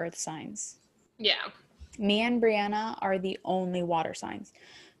parents are earth signs. Yeah. Me and Brianna are the only water signs.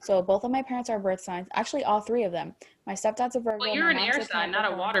 So both of my parents are birth signs. Actually, all 3 of them. My stepdad's a Virgo. Well, you're an air sign,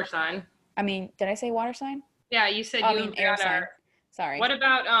 not a water sign. I mean, did I say water sign? Yeah, you said you and air sign. Are. Sorry. What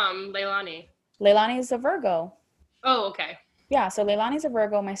about Leilani? Leilani is a Virgo. Oh, okay. Yeah, so Leilani's a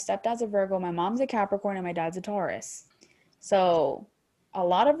Virgo, my stepdad's a Virgo, my mom's a Capricorn, and my dad's a Taurus. So a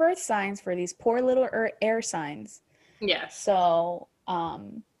lot of earth signs for these poor little air signs. Yes. So, I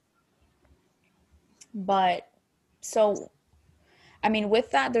mean,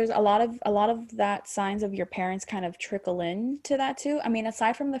 with that, there's a lot of that signs of your parents kind of trickle into that too. I mean,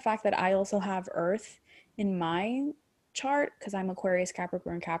 aside from the fact that I also have Earth in my chart because I'm Aquarius,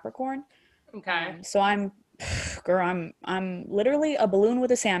 Capricorn. Okay. So I'm literally a balloon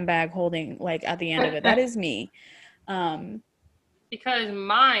with a sandbag holding like at the end of it. That is me. Because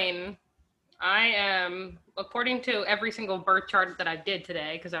mine, I am, according to every single birth chart that I did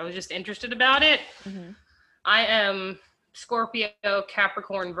today, because I was just interested about it, I am Scorpio,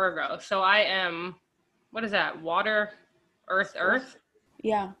 Capricorn, Virgo. So I am What is that? Water, earth, earth?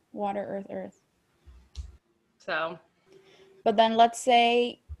 Yeah, water, earth, earth. So. But then let's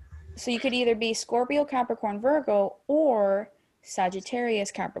say, so you could either be Scorpio, Capricorn, Virgo, or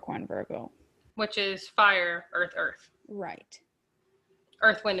Sagittarius, Capricorn, Virgo. Which is fire, earth, earth. Right.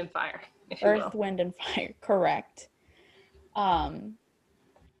 Earth, wind, and fire, if you Earth, will. wind, and fire. Correct.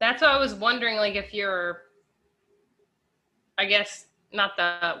 That's what I was wondering, like, if you're, I guess, not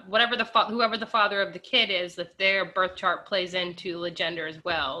the, whatever whoever the father of the kid is, if their birth chart plays into the gender as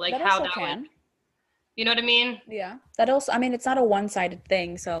well. Like, that how also that can. would, you know what I mean? Yeah. That also, I mean, it's not a one-sided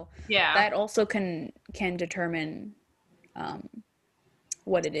thing, so Yeah. that also can determine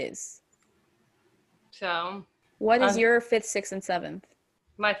what it is. So. What is your 5th, 6th, and 7th?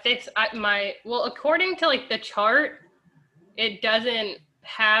 My 5th, well, according to, like, the chart, it doesn't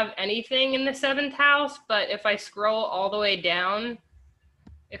have anything in the 7th house, but if I scroll all the way down,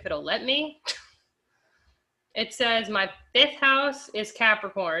 if it'll let me, it says my 5th house is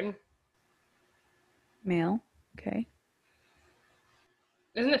Capricorn. Male. Okay.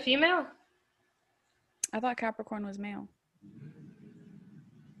 Isn't it female? I thought Capricorn was male.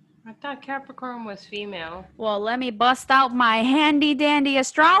 I thought Capricorn was female. Well, let me bust out my handy dandy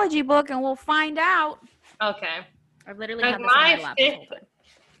astrology book and we'll find out. Okay. I've literally had this on my lap this whole time.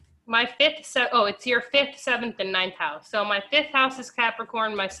 My 5th, it's your 5th, 7th, and 9th house. So my 5th house is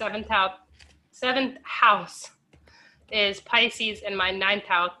Capricorn, my 7th house is Pisces, and my 9th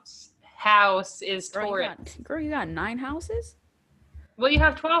house is Taurus. Girl, you got 9 houses? Well, you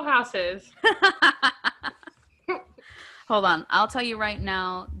have 12 houses. Hold on. I'll tell you right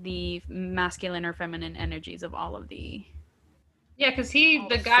now the masculine or feminine energies of all of the... Yeah, because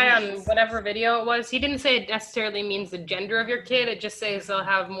the guy on whatever video it was, he didn't say it necessarily means the gender of your kid. It just says they'll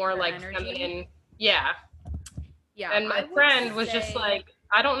have more like energy. Feminine. Yeah. Yeah. And my friend was just like,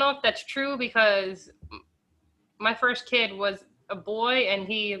 I don't know if that's true because my first kid was a boy and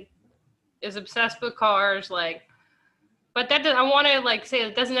he is obsessed with cars. Like, but that I want to like say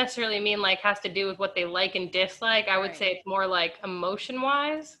it doesn't necessarily mean like has to do with what they like and dislike. I would say it's more like emotion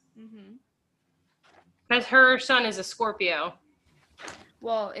wise. Because her son is a Scorpio.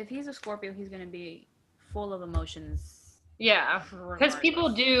 Well, if he's a Scorpio, he's going to be full of emotions. Yeah, because people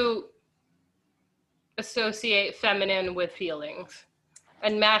do associate feminine with feelings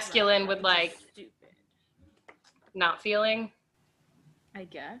and masculine with like not feeling. I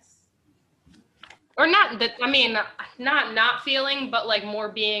guess. Or not that, I mean, not feeling, but like more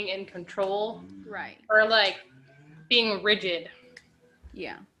being in control. Right. Or like being rigid.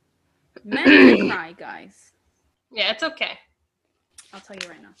 Yeah. Men cry, guys. Yeah, it's okay. I'll tell you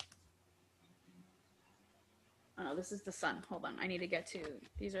right now. Oh no, this is the sun. Hold on. I need to get to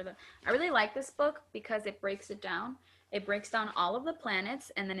these are the I really like this book because it breaks it down. It breaks down all of the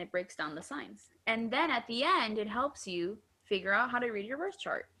planets and then it breaks down the signs. And then at the end it helps you figure out how to read your birth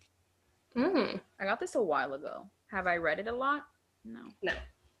chart. I got this a while ago. Have I read it a lot? No. No.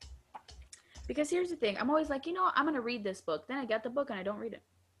 Because here's the thing. I'm always like, I'm going to read this book. Then I get the book and I don't read it.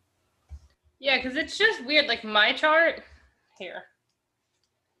 Yeah, because it's just weird. Like my chart here.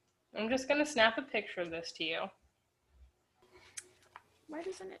 I'm just going to snap a picture of this to you. Why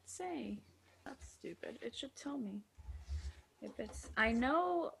doesn't it say? That's stupid. It should tell me. If it's... I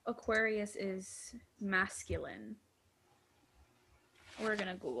know Aquarius is masculine. We're going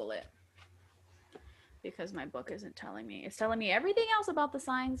to Google it. Because my book isn't telling me. It's telling me everything else about the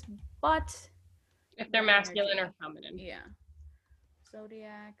signs, but... If they're masculine or feminine. Yeah.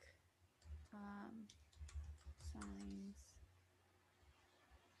 Zodiac. Signs.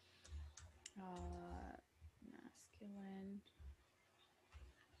 Masculine.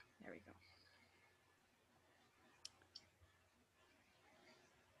 There we go.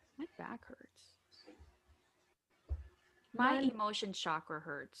 My back hurts. My emotions chakra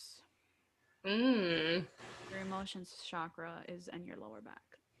hurts. Your emotions chakra is in your lower back.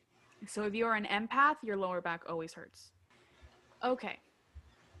 So if you're an empath, your lower back always hurts. Okay.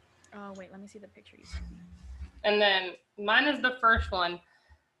 Oh, wait, let me see the picture you sent me. And then mine is the first one,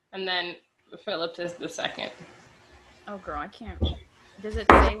 and then Phillips is the second. Oh, girl, I can't. Does it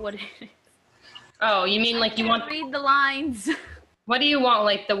say what it is? Oh, you mean like you want... read the lines. What do you want,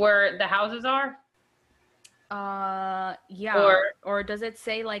 like where the houses are? Yeah. Or does it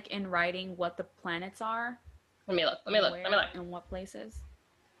say like in writing what the planets are? Let me look. And what places?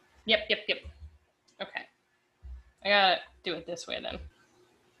 Yep. Okay. I gotta do it this way then.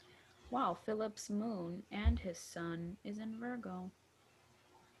 Wow, Philip's moon and his sun is in Virgo.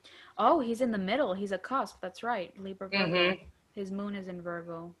 Oh, he's in the middle. He's a cusp. That's right. Libra, Virgo. His moon is in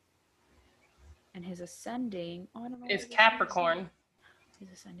Virgo. And his ascending, I don't know. Is Capricorn. His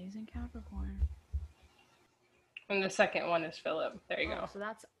ascending is in Capricorn. And the second one is Philip. There you go. So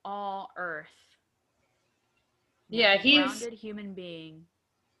that's all Earth. Yeah, he's grounded human being.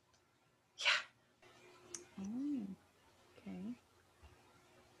 Yeah. Oh, okay.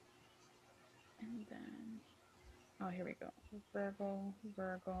 And then, oh, here we go.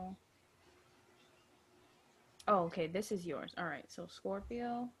 Virgo. Oh, okay, this is yours. All right, so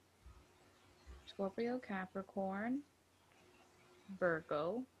Scorpio, Capricorn,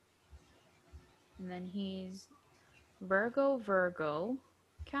 Virgo, and then he's Virgo,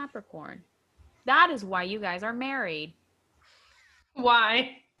 Capricorn. That is why you guys are married.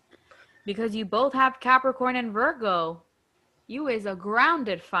 Why? Because you both have Capricorn and Virgo. You is a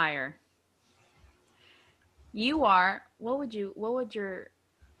grounded fire. You are, what would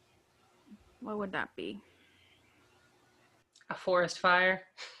that be? A forest fire.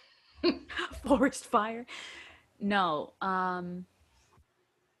 Forest fire? No,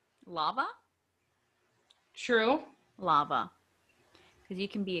 lava? True. Lava. Because you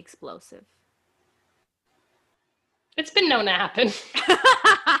can be explosive. It's been known to happen.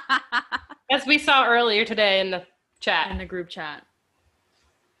 As we saw earlier today in the chat. In the group chat.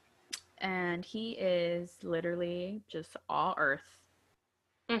 And he is literally just all earth.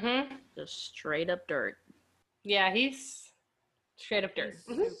 Mm-hmm. Just straight up dirt. Yeah, he's straight up dirt.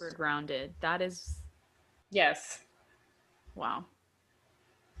 He's super grounded. That is... Yes. Wow.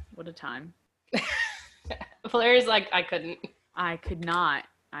 What a time. Valeria's like, I couldn't. I could not.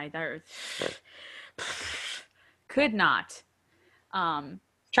 Could not.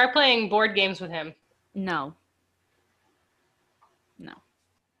 Try playing board games with him. No.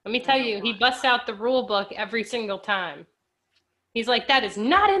 Let me tell you, he busts out the rule book every single time. He's like, that is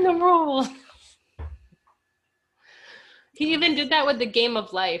not in the rules. He even did that with the game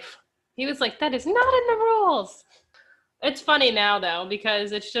of life. He was like, that is not in the rules. It's funny now, though,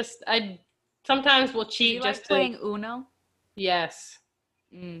 because it's just, sometimes we'll cheat you just like playing Uno? Yes.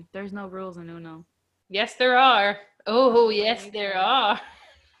 There's no rules in Uno. Yes, there are. Oh, yes, there are.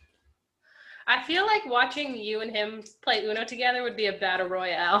 I feel like watching you and him play Uno together would be a battle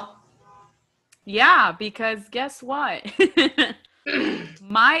royale. Yeah, because guess what?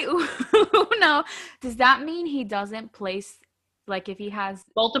 My Uno, does that mean he doesn't place, like if he has...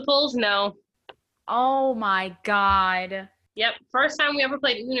 Multiples? No. Oh my God. Yep. First time we ever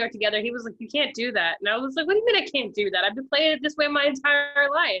played Uno together, he was like, you can't do that. And I was like, what do you mean I can't do that? I've been playing it this way my entire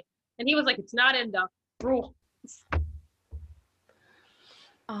life. And he was like, it's not in the rules.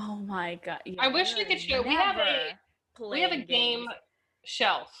 Oh my God. Yeah, I wish we could show. We have a game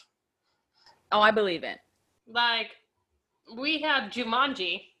shelf. Oh, I believe it. Like, we have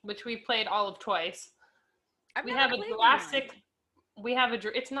Jumanji, which we played all of twice. We have a Jurassic. We have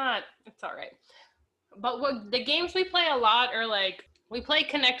it's all right. But the games we play a lot are like, we play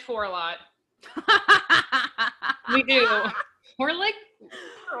Connect 4 a lot. We do. We're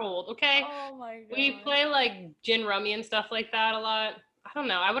old, okay? Oh my God. We play like gin rummy and stuff like that a lot. I don't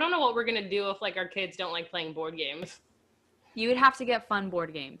know. I don't know what we're going to do if like our kids don't like playing board games. You would have to get fun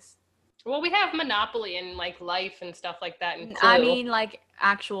board games. Well, we have Monopoly and like Life and stuff like that. And I mean like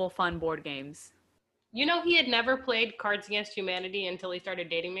actual fun board games. You know, he had never played Cards Against Humanity until he started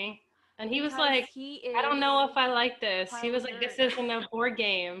dating me. And he was like, I don't know if I like this. He was like, this isn't a board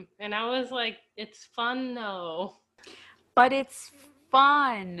game. And I was like, it's fun though. But it's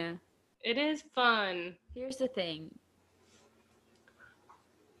fun. It is fun. Here's the thing.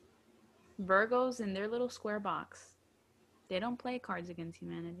 Virgos in their little square box, they don't play Cards Against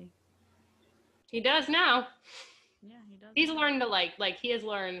Humanity. He does now. Yeah, he does. He's learned to he has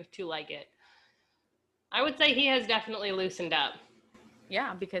learned to like it. I would say he has definitely loosened up.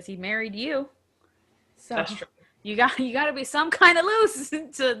 Yeah, because he married you. So that's true. You got to be some kind of loose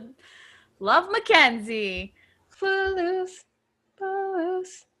to love Mackenzie. Footloose,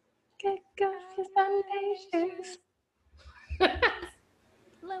 kick off your Sunday shoes.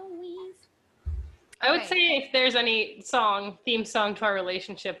 Louise. I would say if there's any theme song to our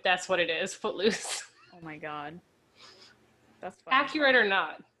relationship, that's what it is. Footloose. Oh my God. That's funny. Accurate or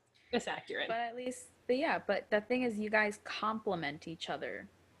not? It's accurate. But at least, but the thing is you guys complement each other.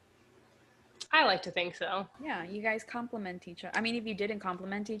 I like to think so. Yeah, you guys complement each other. I mean, if you didn't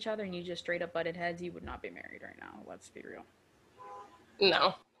complement each other and you just straight up butted heads, you would not be married right now. Let's be real.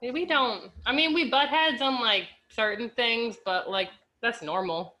 No, we don't. I mean, we butt heads on like certain things, but like that's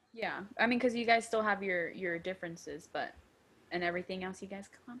normal. Yeah, I mean, because you guys still have your differences, and everything else, you guys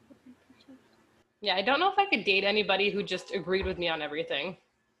complement each other. Yeah, I don't know if I could date anybody who just agreed with me on everything.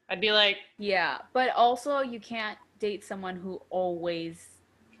 I'd be like... Yeah, but also you can't date someone who always...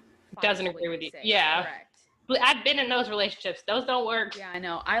 doesn't agree with you. Yeah. Correct. I've been in those relationships. Those don't work. Yeah, I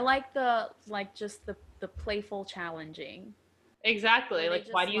know. I like just the the playful challenging. Exactly. Where they Like,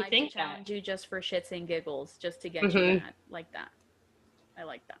 why just do you like to think that? challenge you just for shits and giggles, just to get you Hmm. mad. Like that. I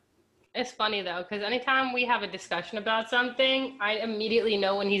like that. It's funny though, because anytime we have a discussion about something, I immediately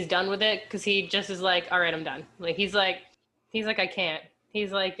know when he's done with it because he just is like, all right, I'm done. Like he's like, I can't.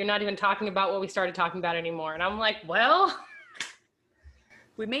 He's like, you're not even talking about what we started talking about anymore. And I'm like, well,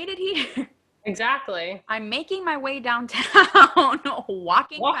 We made it here. exactly. I'm making my way downtown,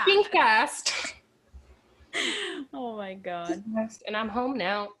 walking Walking fast. fast. Oh my god. And I'm home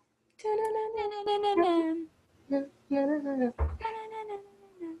now.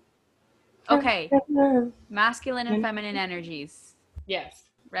 Okay, masculine and feminine energies. Yes.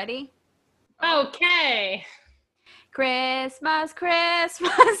 Ready? Okay. Christmas,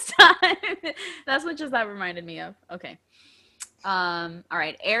 Christmas time. That's what just that reminded me of. Okay. All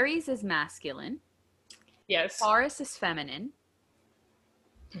right. Aries is masculine. Yes. Taurus is feminine.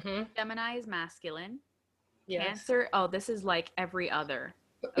 Hmm. Gemini is masculine. Yes. Cancer. Oh, this is like every other.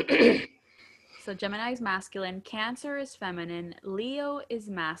 Okay. So Gemini is masculine. Cancer is feminine. Leo is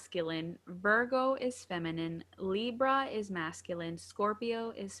masculine. Virgo is feminine. Libra is masculine.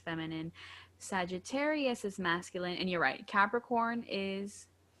 Scorpio is feminine. Sagittarius is masculine. And you're right. Capricorn is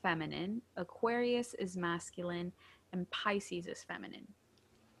feminine. Aquarius is masculine. And Pisces is feminine.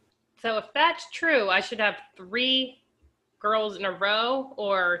 So if that's true, I should have 3 girls in a row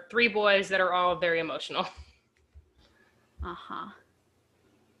or 3 boys that are all very emotional. Uh-huh.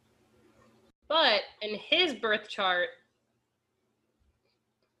 But in his birth chart,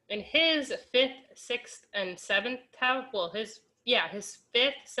 in his 5th, 6th, and 7th house, well, his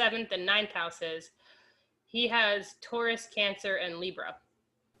 5th, 7th, and 9th houses, he has Taurus, Cancer, and Libra.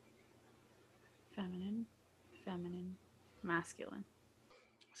 Feminine. Feminine. Masculine.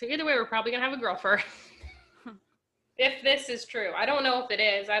 So either way, we're probably gonna have a girl for if this is true. I don't know if it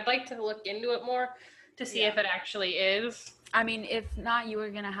is. I'd like to look into it more to see if it actually is. I mean, if not, you are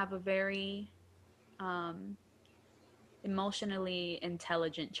going to have a very emotionally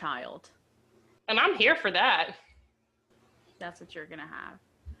intelligent child. And I'm here for that. That's what you're going to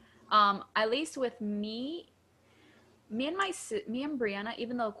have. At least with me and Brianna,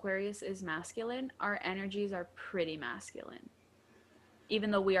 even though Aquarius is masculine, our energies are pretty masculine. Even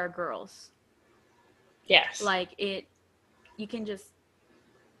though we are girls. Yes. Like you can just,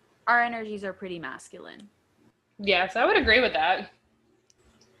 our energies are pretty masculine. Yes, I would agree with that.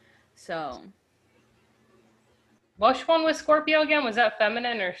 So. Which one was Scorpio again? Was that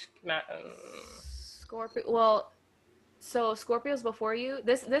feminine or Scorpio? Well, so Scorpio's before you.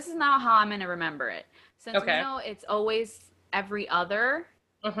 This is not how I'm gonna remember it. Since we know it's always every other.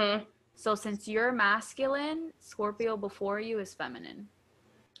 Mm-hmm. So since you're masculine, Scorpio before you is feminine.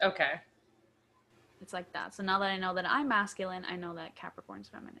 Okay. It's like that. So now that I know that I'm masculine, I know that Capricorn's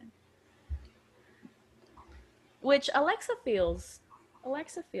feminine. Which Alexa feels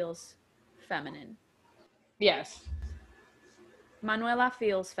feminine. Yes. Manuela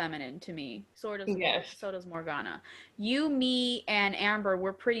feels feminine to me. So does Morgana. You, me, and Amber,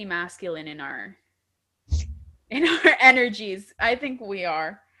 we're pretty masculine in our energies. I think we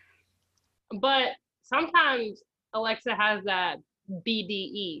are. But sometimes Alexa has that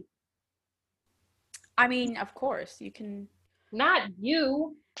BDE. I mean, of course, you can. Not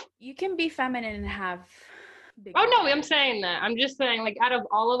you. You can be feminine and have big. Oh, no, I'm saying that. I'm just saying, like, out of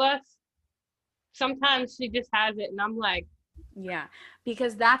all of us, sometimes she just has it, and I'm like. Yeah,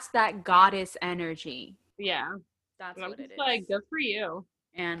 because that's that goddess energy. Yeah. That's and what it is. Like, good for you.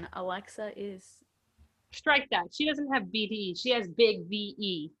 And Alexa is. Strike that. She doesn't have BDE. She has big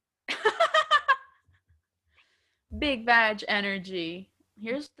VE. Big vag energy.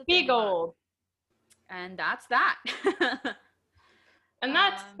 Here's the big old. And that's that. And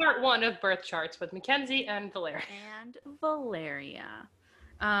that's part 1 of birth charts with Mackenzie and Valeria.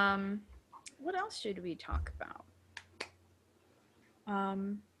 What else should we talk about? I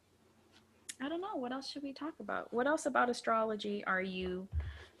don't know. What else should we talk about? What else about astrology are you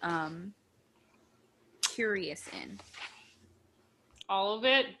curious in? All of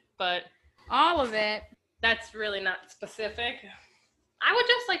it, but all of it. That's really not specific. I would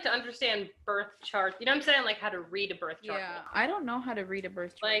just like to understand birth charts. You know what I'm saying? Like how to read a birth chart. Yeah, I don't know how to read a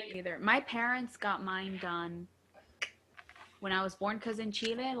birth chart either. My parents got mine done when I was born because in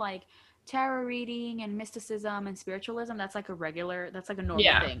Chile, like tarot reading and mysticism and spiritualism, that's like a normal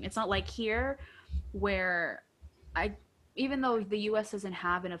thing. It's not like here where even though the US doesn't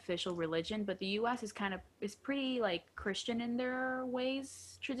have an official religion, but the US is pretty like Christian in their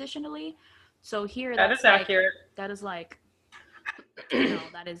ways traditionally. So here that is accurate. That is like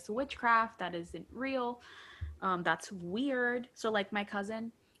that is witchcraft, that isn't real. That's weird. So like my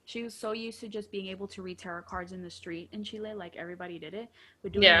cousin, She was so used to just being able to read tarot cards in the street in Chile, like everybody did it.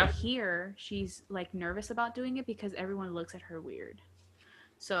 But doing Yeah. it here, she's like nervous about doing it because everyone looks at her weird.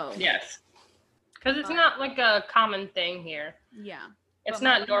 So Yes. Because it's But- not like a common thing here. yeah. It's But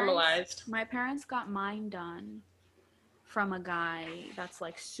my not normalized. My parents got mine done from a guy that's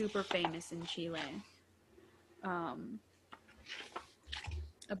like super famous in Chile.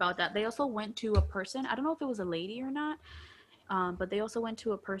 About that. They also went to a person, I don't know if it was a lady or not, but they also went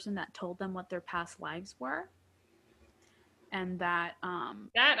to a person that told them what their past lives were. And that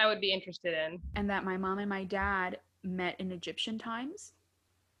That I would be interested in. and that my mom and my dad met in Egyptian times.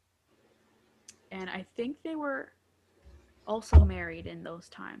 And I think they were also married in those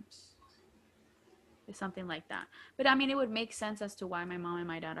times. It's something like that. But I mean, it would make sense as to why my mom and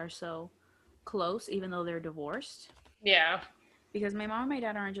my dad are so close, even though they're divorced. Yeah. Because my mom and my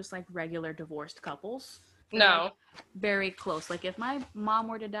dad aren't just like regular divorced couples. They're, No. like, very close. Like if my mom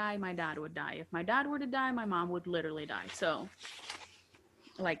were to die, my dad would die. If my dad were to die, my mom would literally die. So,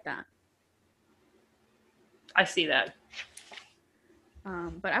 like that. I see that.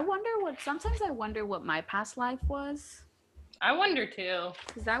 But sometimes I wonder what my past life was. I wonder too.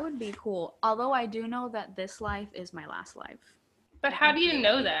 Because that would be cool. Although I do know that this life is my last life. But how do you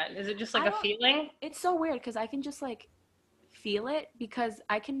know that? Is it just like I a don't- feeling? It's so weird because I can just like feel it, because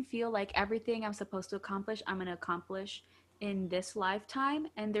I can feel like everything I'm supposed to accomplish, I'm going to accomplish in this lifetime.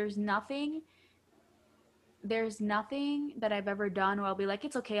 And there's nothing that I've ever done where I'll be like,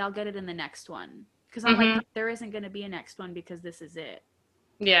 it's okay, I'll get it in the next one. Because I'm like, there isn't going to be a next one because this is it.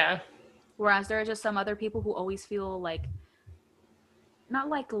 Yeah. Whereas there are just some other people who always feel like, not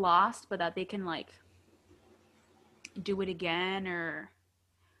like lost, but that they can like do it again or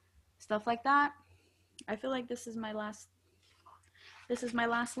stuff like that. I feel like this is my last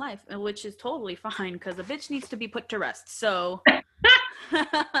life, which is totally fine because a bitch needs to be put to rest. So I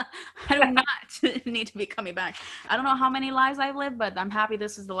do not need to be coming back. I don't know how many lives I've lived, but I'm happy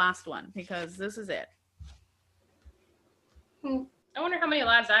this is the last one because this is it. I wonder how many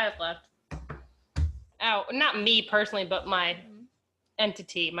lives I have left. Oh, not me personally, but my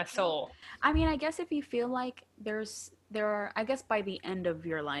entity, my soul. I mean, I guess if you feel like there are, I guess by the end of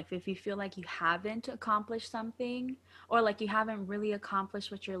your life, if you feel like you haven't accomplished something, or like you haven't really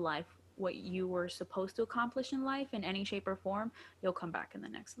accomplished what you were supposed to accomplish in life in any shape or form, you'll come back in the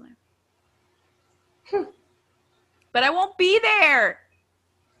next life. But I won't be there.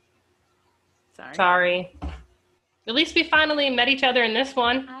 Sorry. At least we finally met each other in this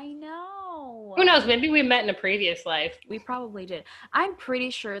one. I know. Who knows? Maybe we met in a previous life. We probably did. I'm pretty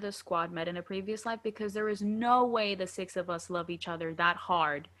sure the squad met in a previous life because there is no way the six of us love each other that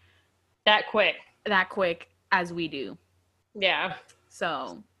hard, that quick as we do. Yeah.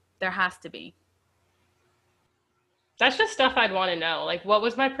 So there has to be. That's just stuff I'd want to know. Like, what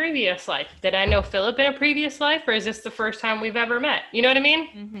was my previous life? Did I know Philip in a previous life, or is this the first time we've ever met? You know what I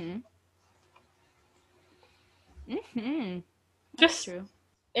mean? Just true.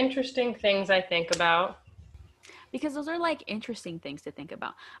 Interesting things I think about. Because those are like interesting things to think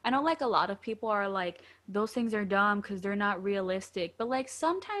about. I know like a lot of people are like, those things are dumb because they're not realistic. But like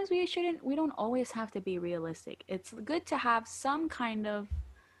sometimes we don't always have to be realistic. It's good to have some kind of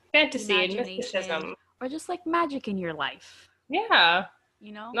fantasy and mysticism. Or just like magic in your life. Yeah.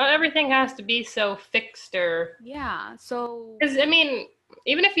 You know? Not everything has to be so fixed or... Yeah, so... Because, I mean,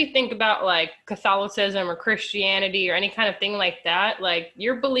 even if you think about like Catholicism or Christianity or any kind of thing like that, like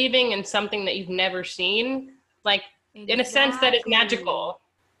you're believing in something that you've never seen, like in a sense that it's magical.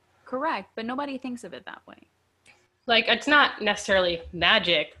 Correct, but nobody thinks of it that way. Like it's not necessarily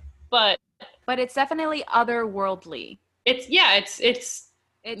magic, but it's definitely otherworldly. It's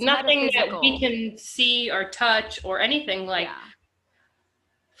nothing that we can see or touch or anything like. Yeah.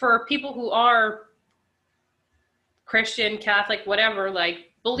 For people who are Christian, Catholic, whatever,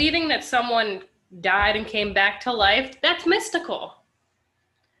 like believing that someone died and came back to life, that's mystical.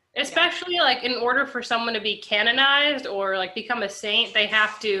 Especially like in order for someone to be canonized or like become a saint, they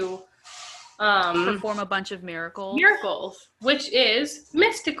have to perform a bunch of miracles, which is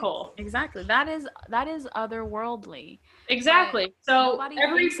mystical. Exactly. That is otherworldly. Exactly. So nobody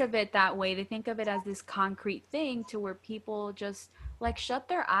thinks of it that way. They think of it as this concrete thing to where people just like shut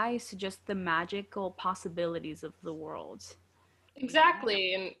their eyes to just the magical possibilities of the world.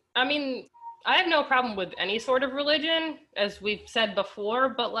 Exactly. And I mean, I have no problem with any sort of religion, as we've said before,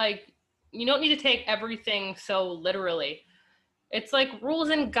 but like, you don't need to take everything so literally. It's like rules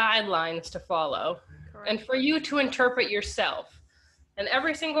and guidelines to follow. Correct. And for you to interpret yourself. And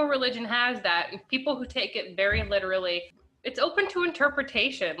every single religion has that. And people who take it very literally, it's open to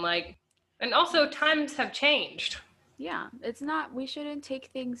interpretation. Like, and also times have changed. Yeah, it's not, we shouldn't take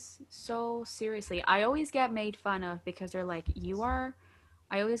things so seriously. I always get made fun of because they're like,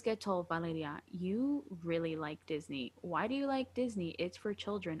 I always get told, Valeria, you really like Disney. Why do you like Disney? It's for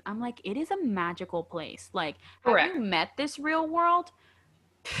children. I'm like, it is a magical place. Like, have you Correct. met this real world?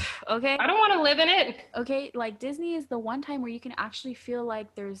 Okay. I don't want to live in it. Okay, like Disney is the one time where you can actually feel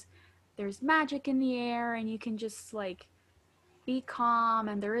like there's magic in the air and you can just like be calm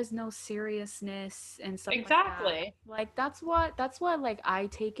and there is no seriousness and stuff like that. Exactly. Like that's what like I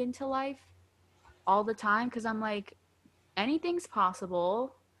take into life all the time because I'm like anything's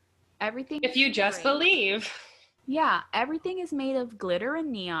possible. Everything If is you just great. believe. Yeah, everything is made of glitter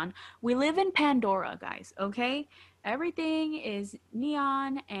and neon. We live in Pandora, guys, okay? Everything is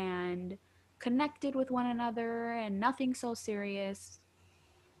neon and connected with one another and nothing so serious.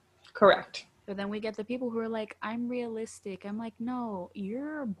 Correct. But then we get the people who are like, I'm realistic. I'm like, no,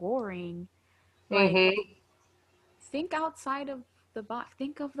 you're boring. Like, Mm-hmm. think outside of the box.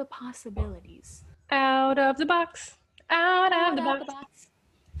 Think of the possibilities. Out of the box. Out of Out the of the box.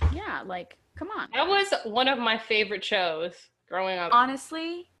 box. Yeah, like, come on. That was one of my favorite shows growing up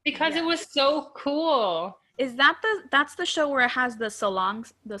Honestly, because it yes. was so cool. Is that that's the show where it has the salon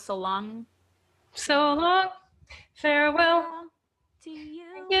So long, farewell, to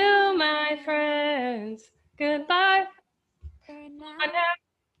you, you, my friends. Goodbye for for now. now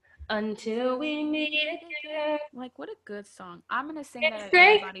until we meet again. Like, what a good song. I'm gonna sing that It's at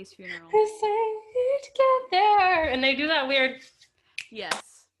great everybody's funeral. to sing together. And they do that weird.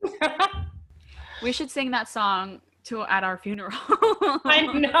 Yes. We should sing that song to at our funeral. I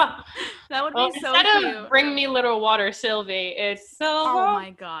know. That would Well, be so instead cute. of Bring Me Little Water, Sylvie, it's so Oh long. my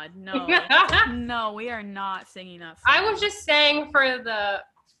god, no. No, we are not singing that song. I was just saying for the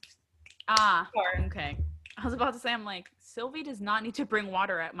part. Okay. I was about to say, I'm like, Sylvie does not need to bring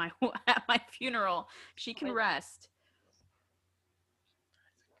water at my at my funeral. She can rest.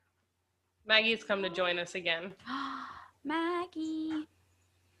 Maggie's come to join us again. Maggie.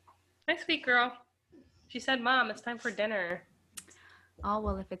 Hi, sweet girl. She said, Mom, it's time for dinner. Oh,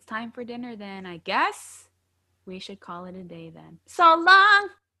 well, if it's time for dinner, then I guess we should call it a day then. So long.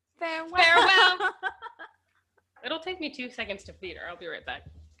 Farewell. Farewell. It'll take me 2 seconds to feed her. I'll be right back.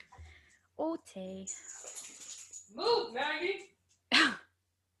 Okay. Move, Maggie.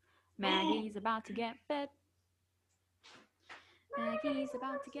 Maggie's about to get fed. Maggie's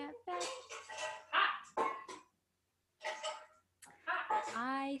about to get fed.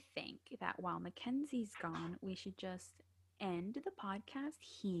 I think that while Mackenzie's gone, we should just end the podcast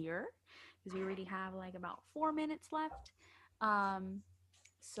here because we already have like about 4 minutes left.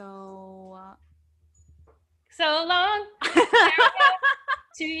 So So long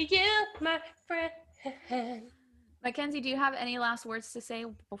to you, my friend. Mackenzie, do you have any last words to say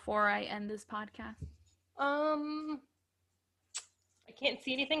before I end this podcast? I can't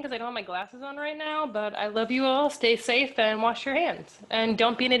see anything because I don't have my glasses on right now, but I love you all. Stay safe and wash your hands. And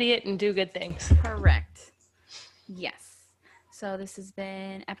don't be an idiot and do good things. Correct. Yes. So this has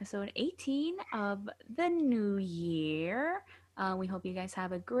been episode 18 of the new year. We hope you guys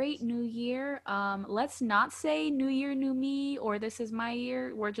have a great new year. Let's not say new year, new me, or this is my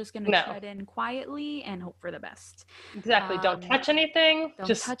year. We're just going to tread in quietly and hope for the best. Exactly. Don't touch anything.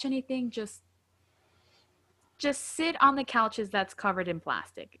 Don't touch anything. Just sit on the couches that's covered in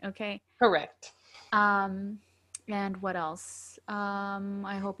plastic, okay? Correct. And what else?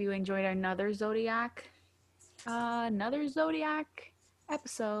 I hope you enjoyed another Zodiac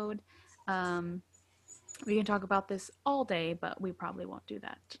episode. We can talk about this all day, but we probably won't do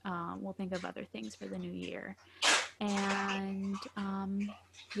that. We'll think of other things for the new year. And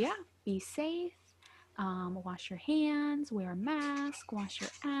yeah, be safe. Wash your hands, wear a mask, wash your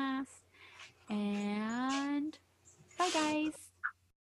ass. And bye, guys.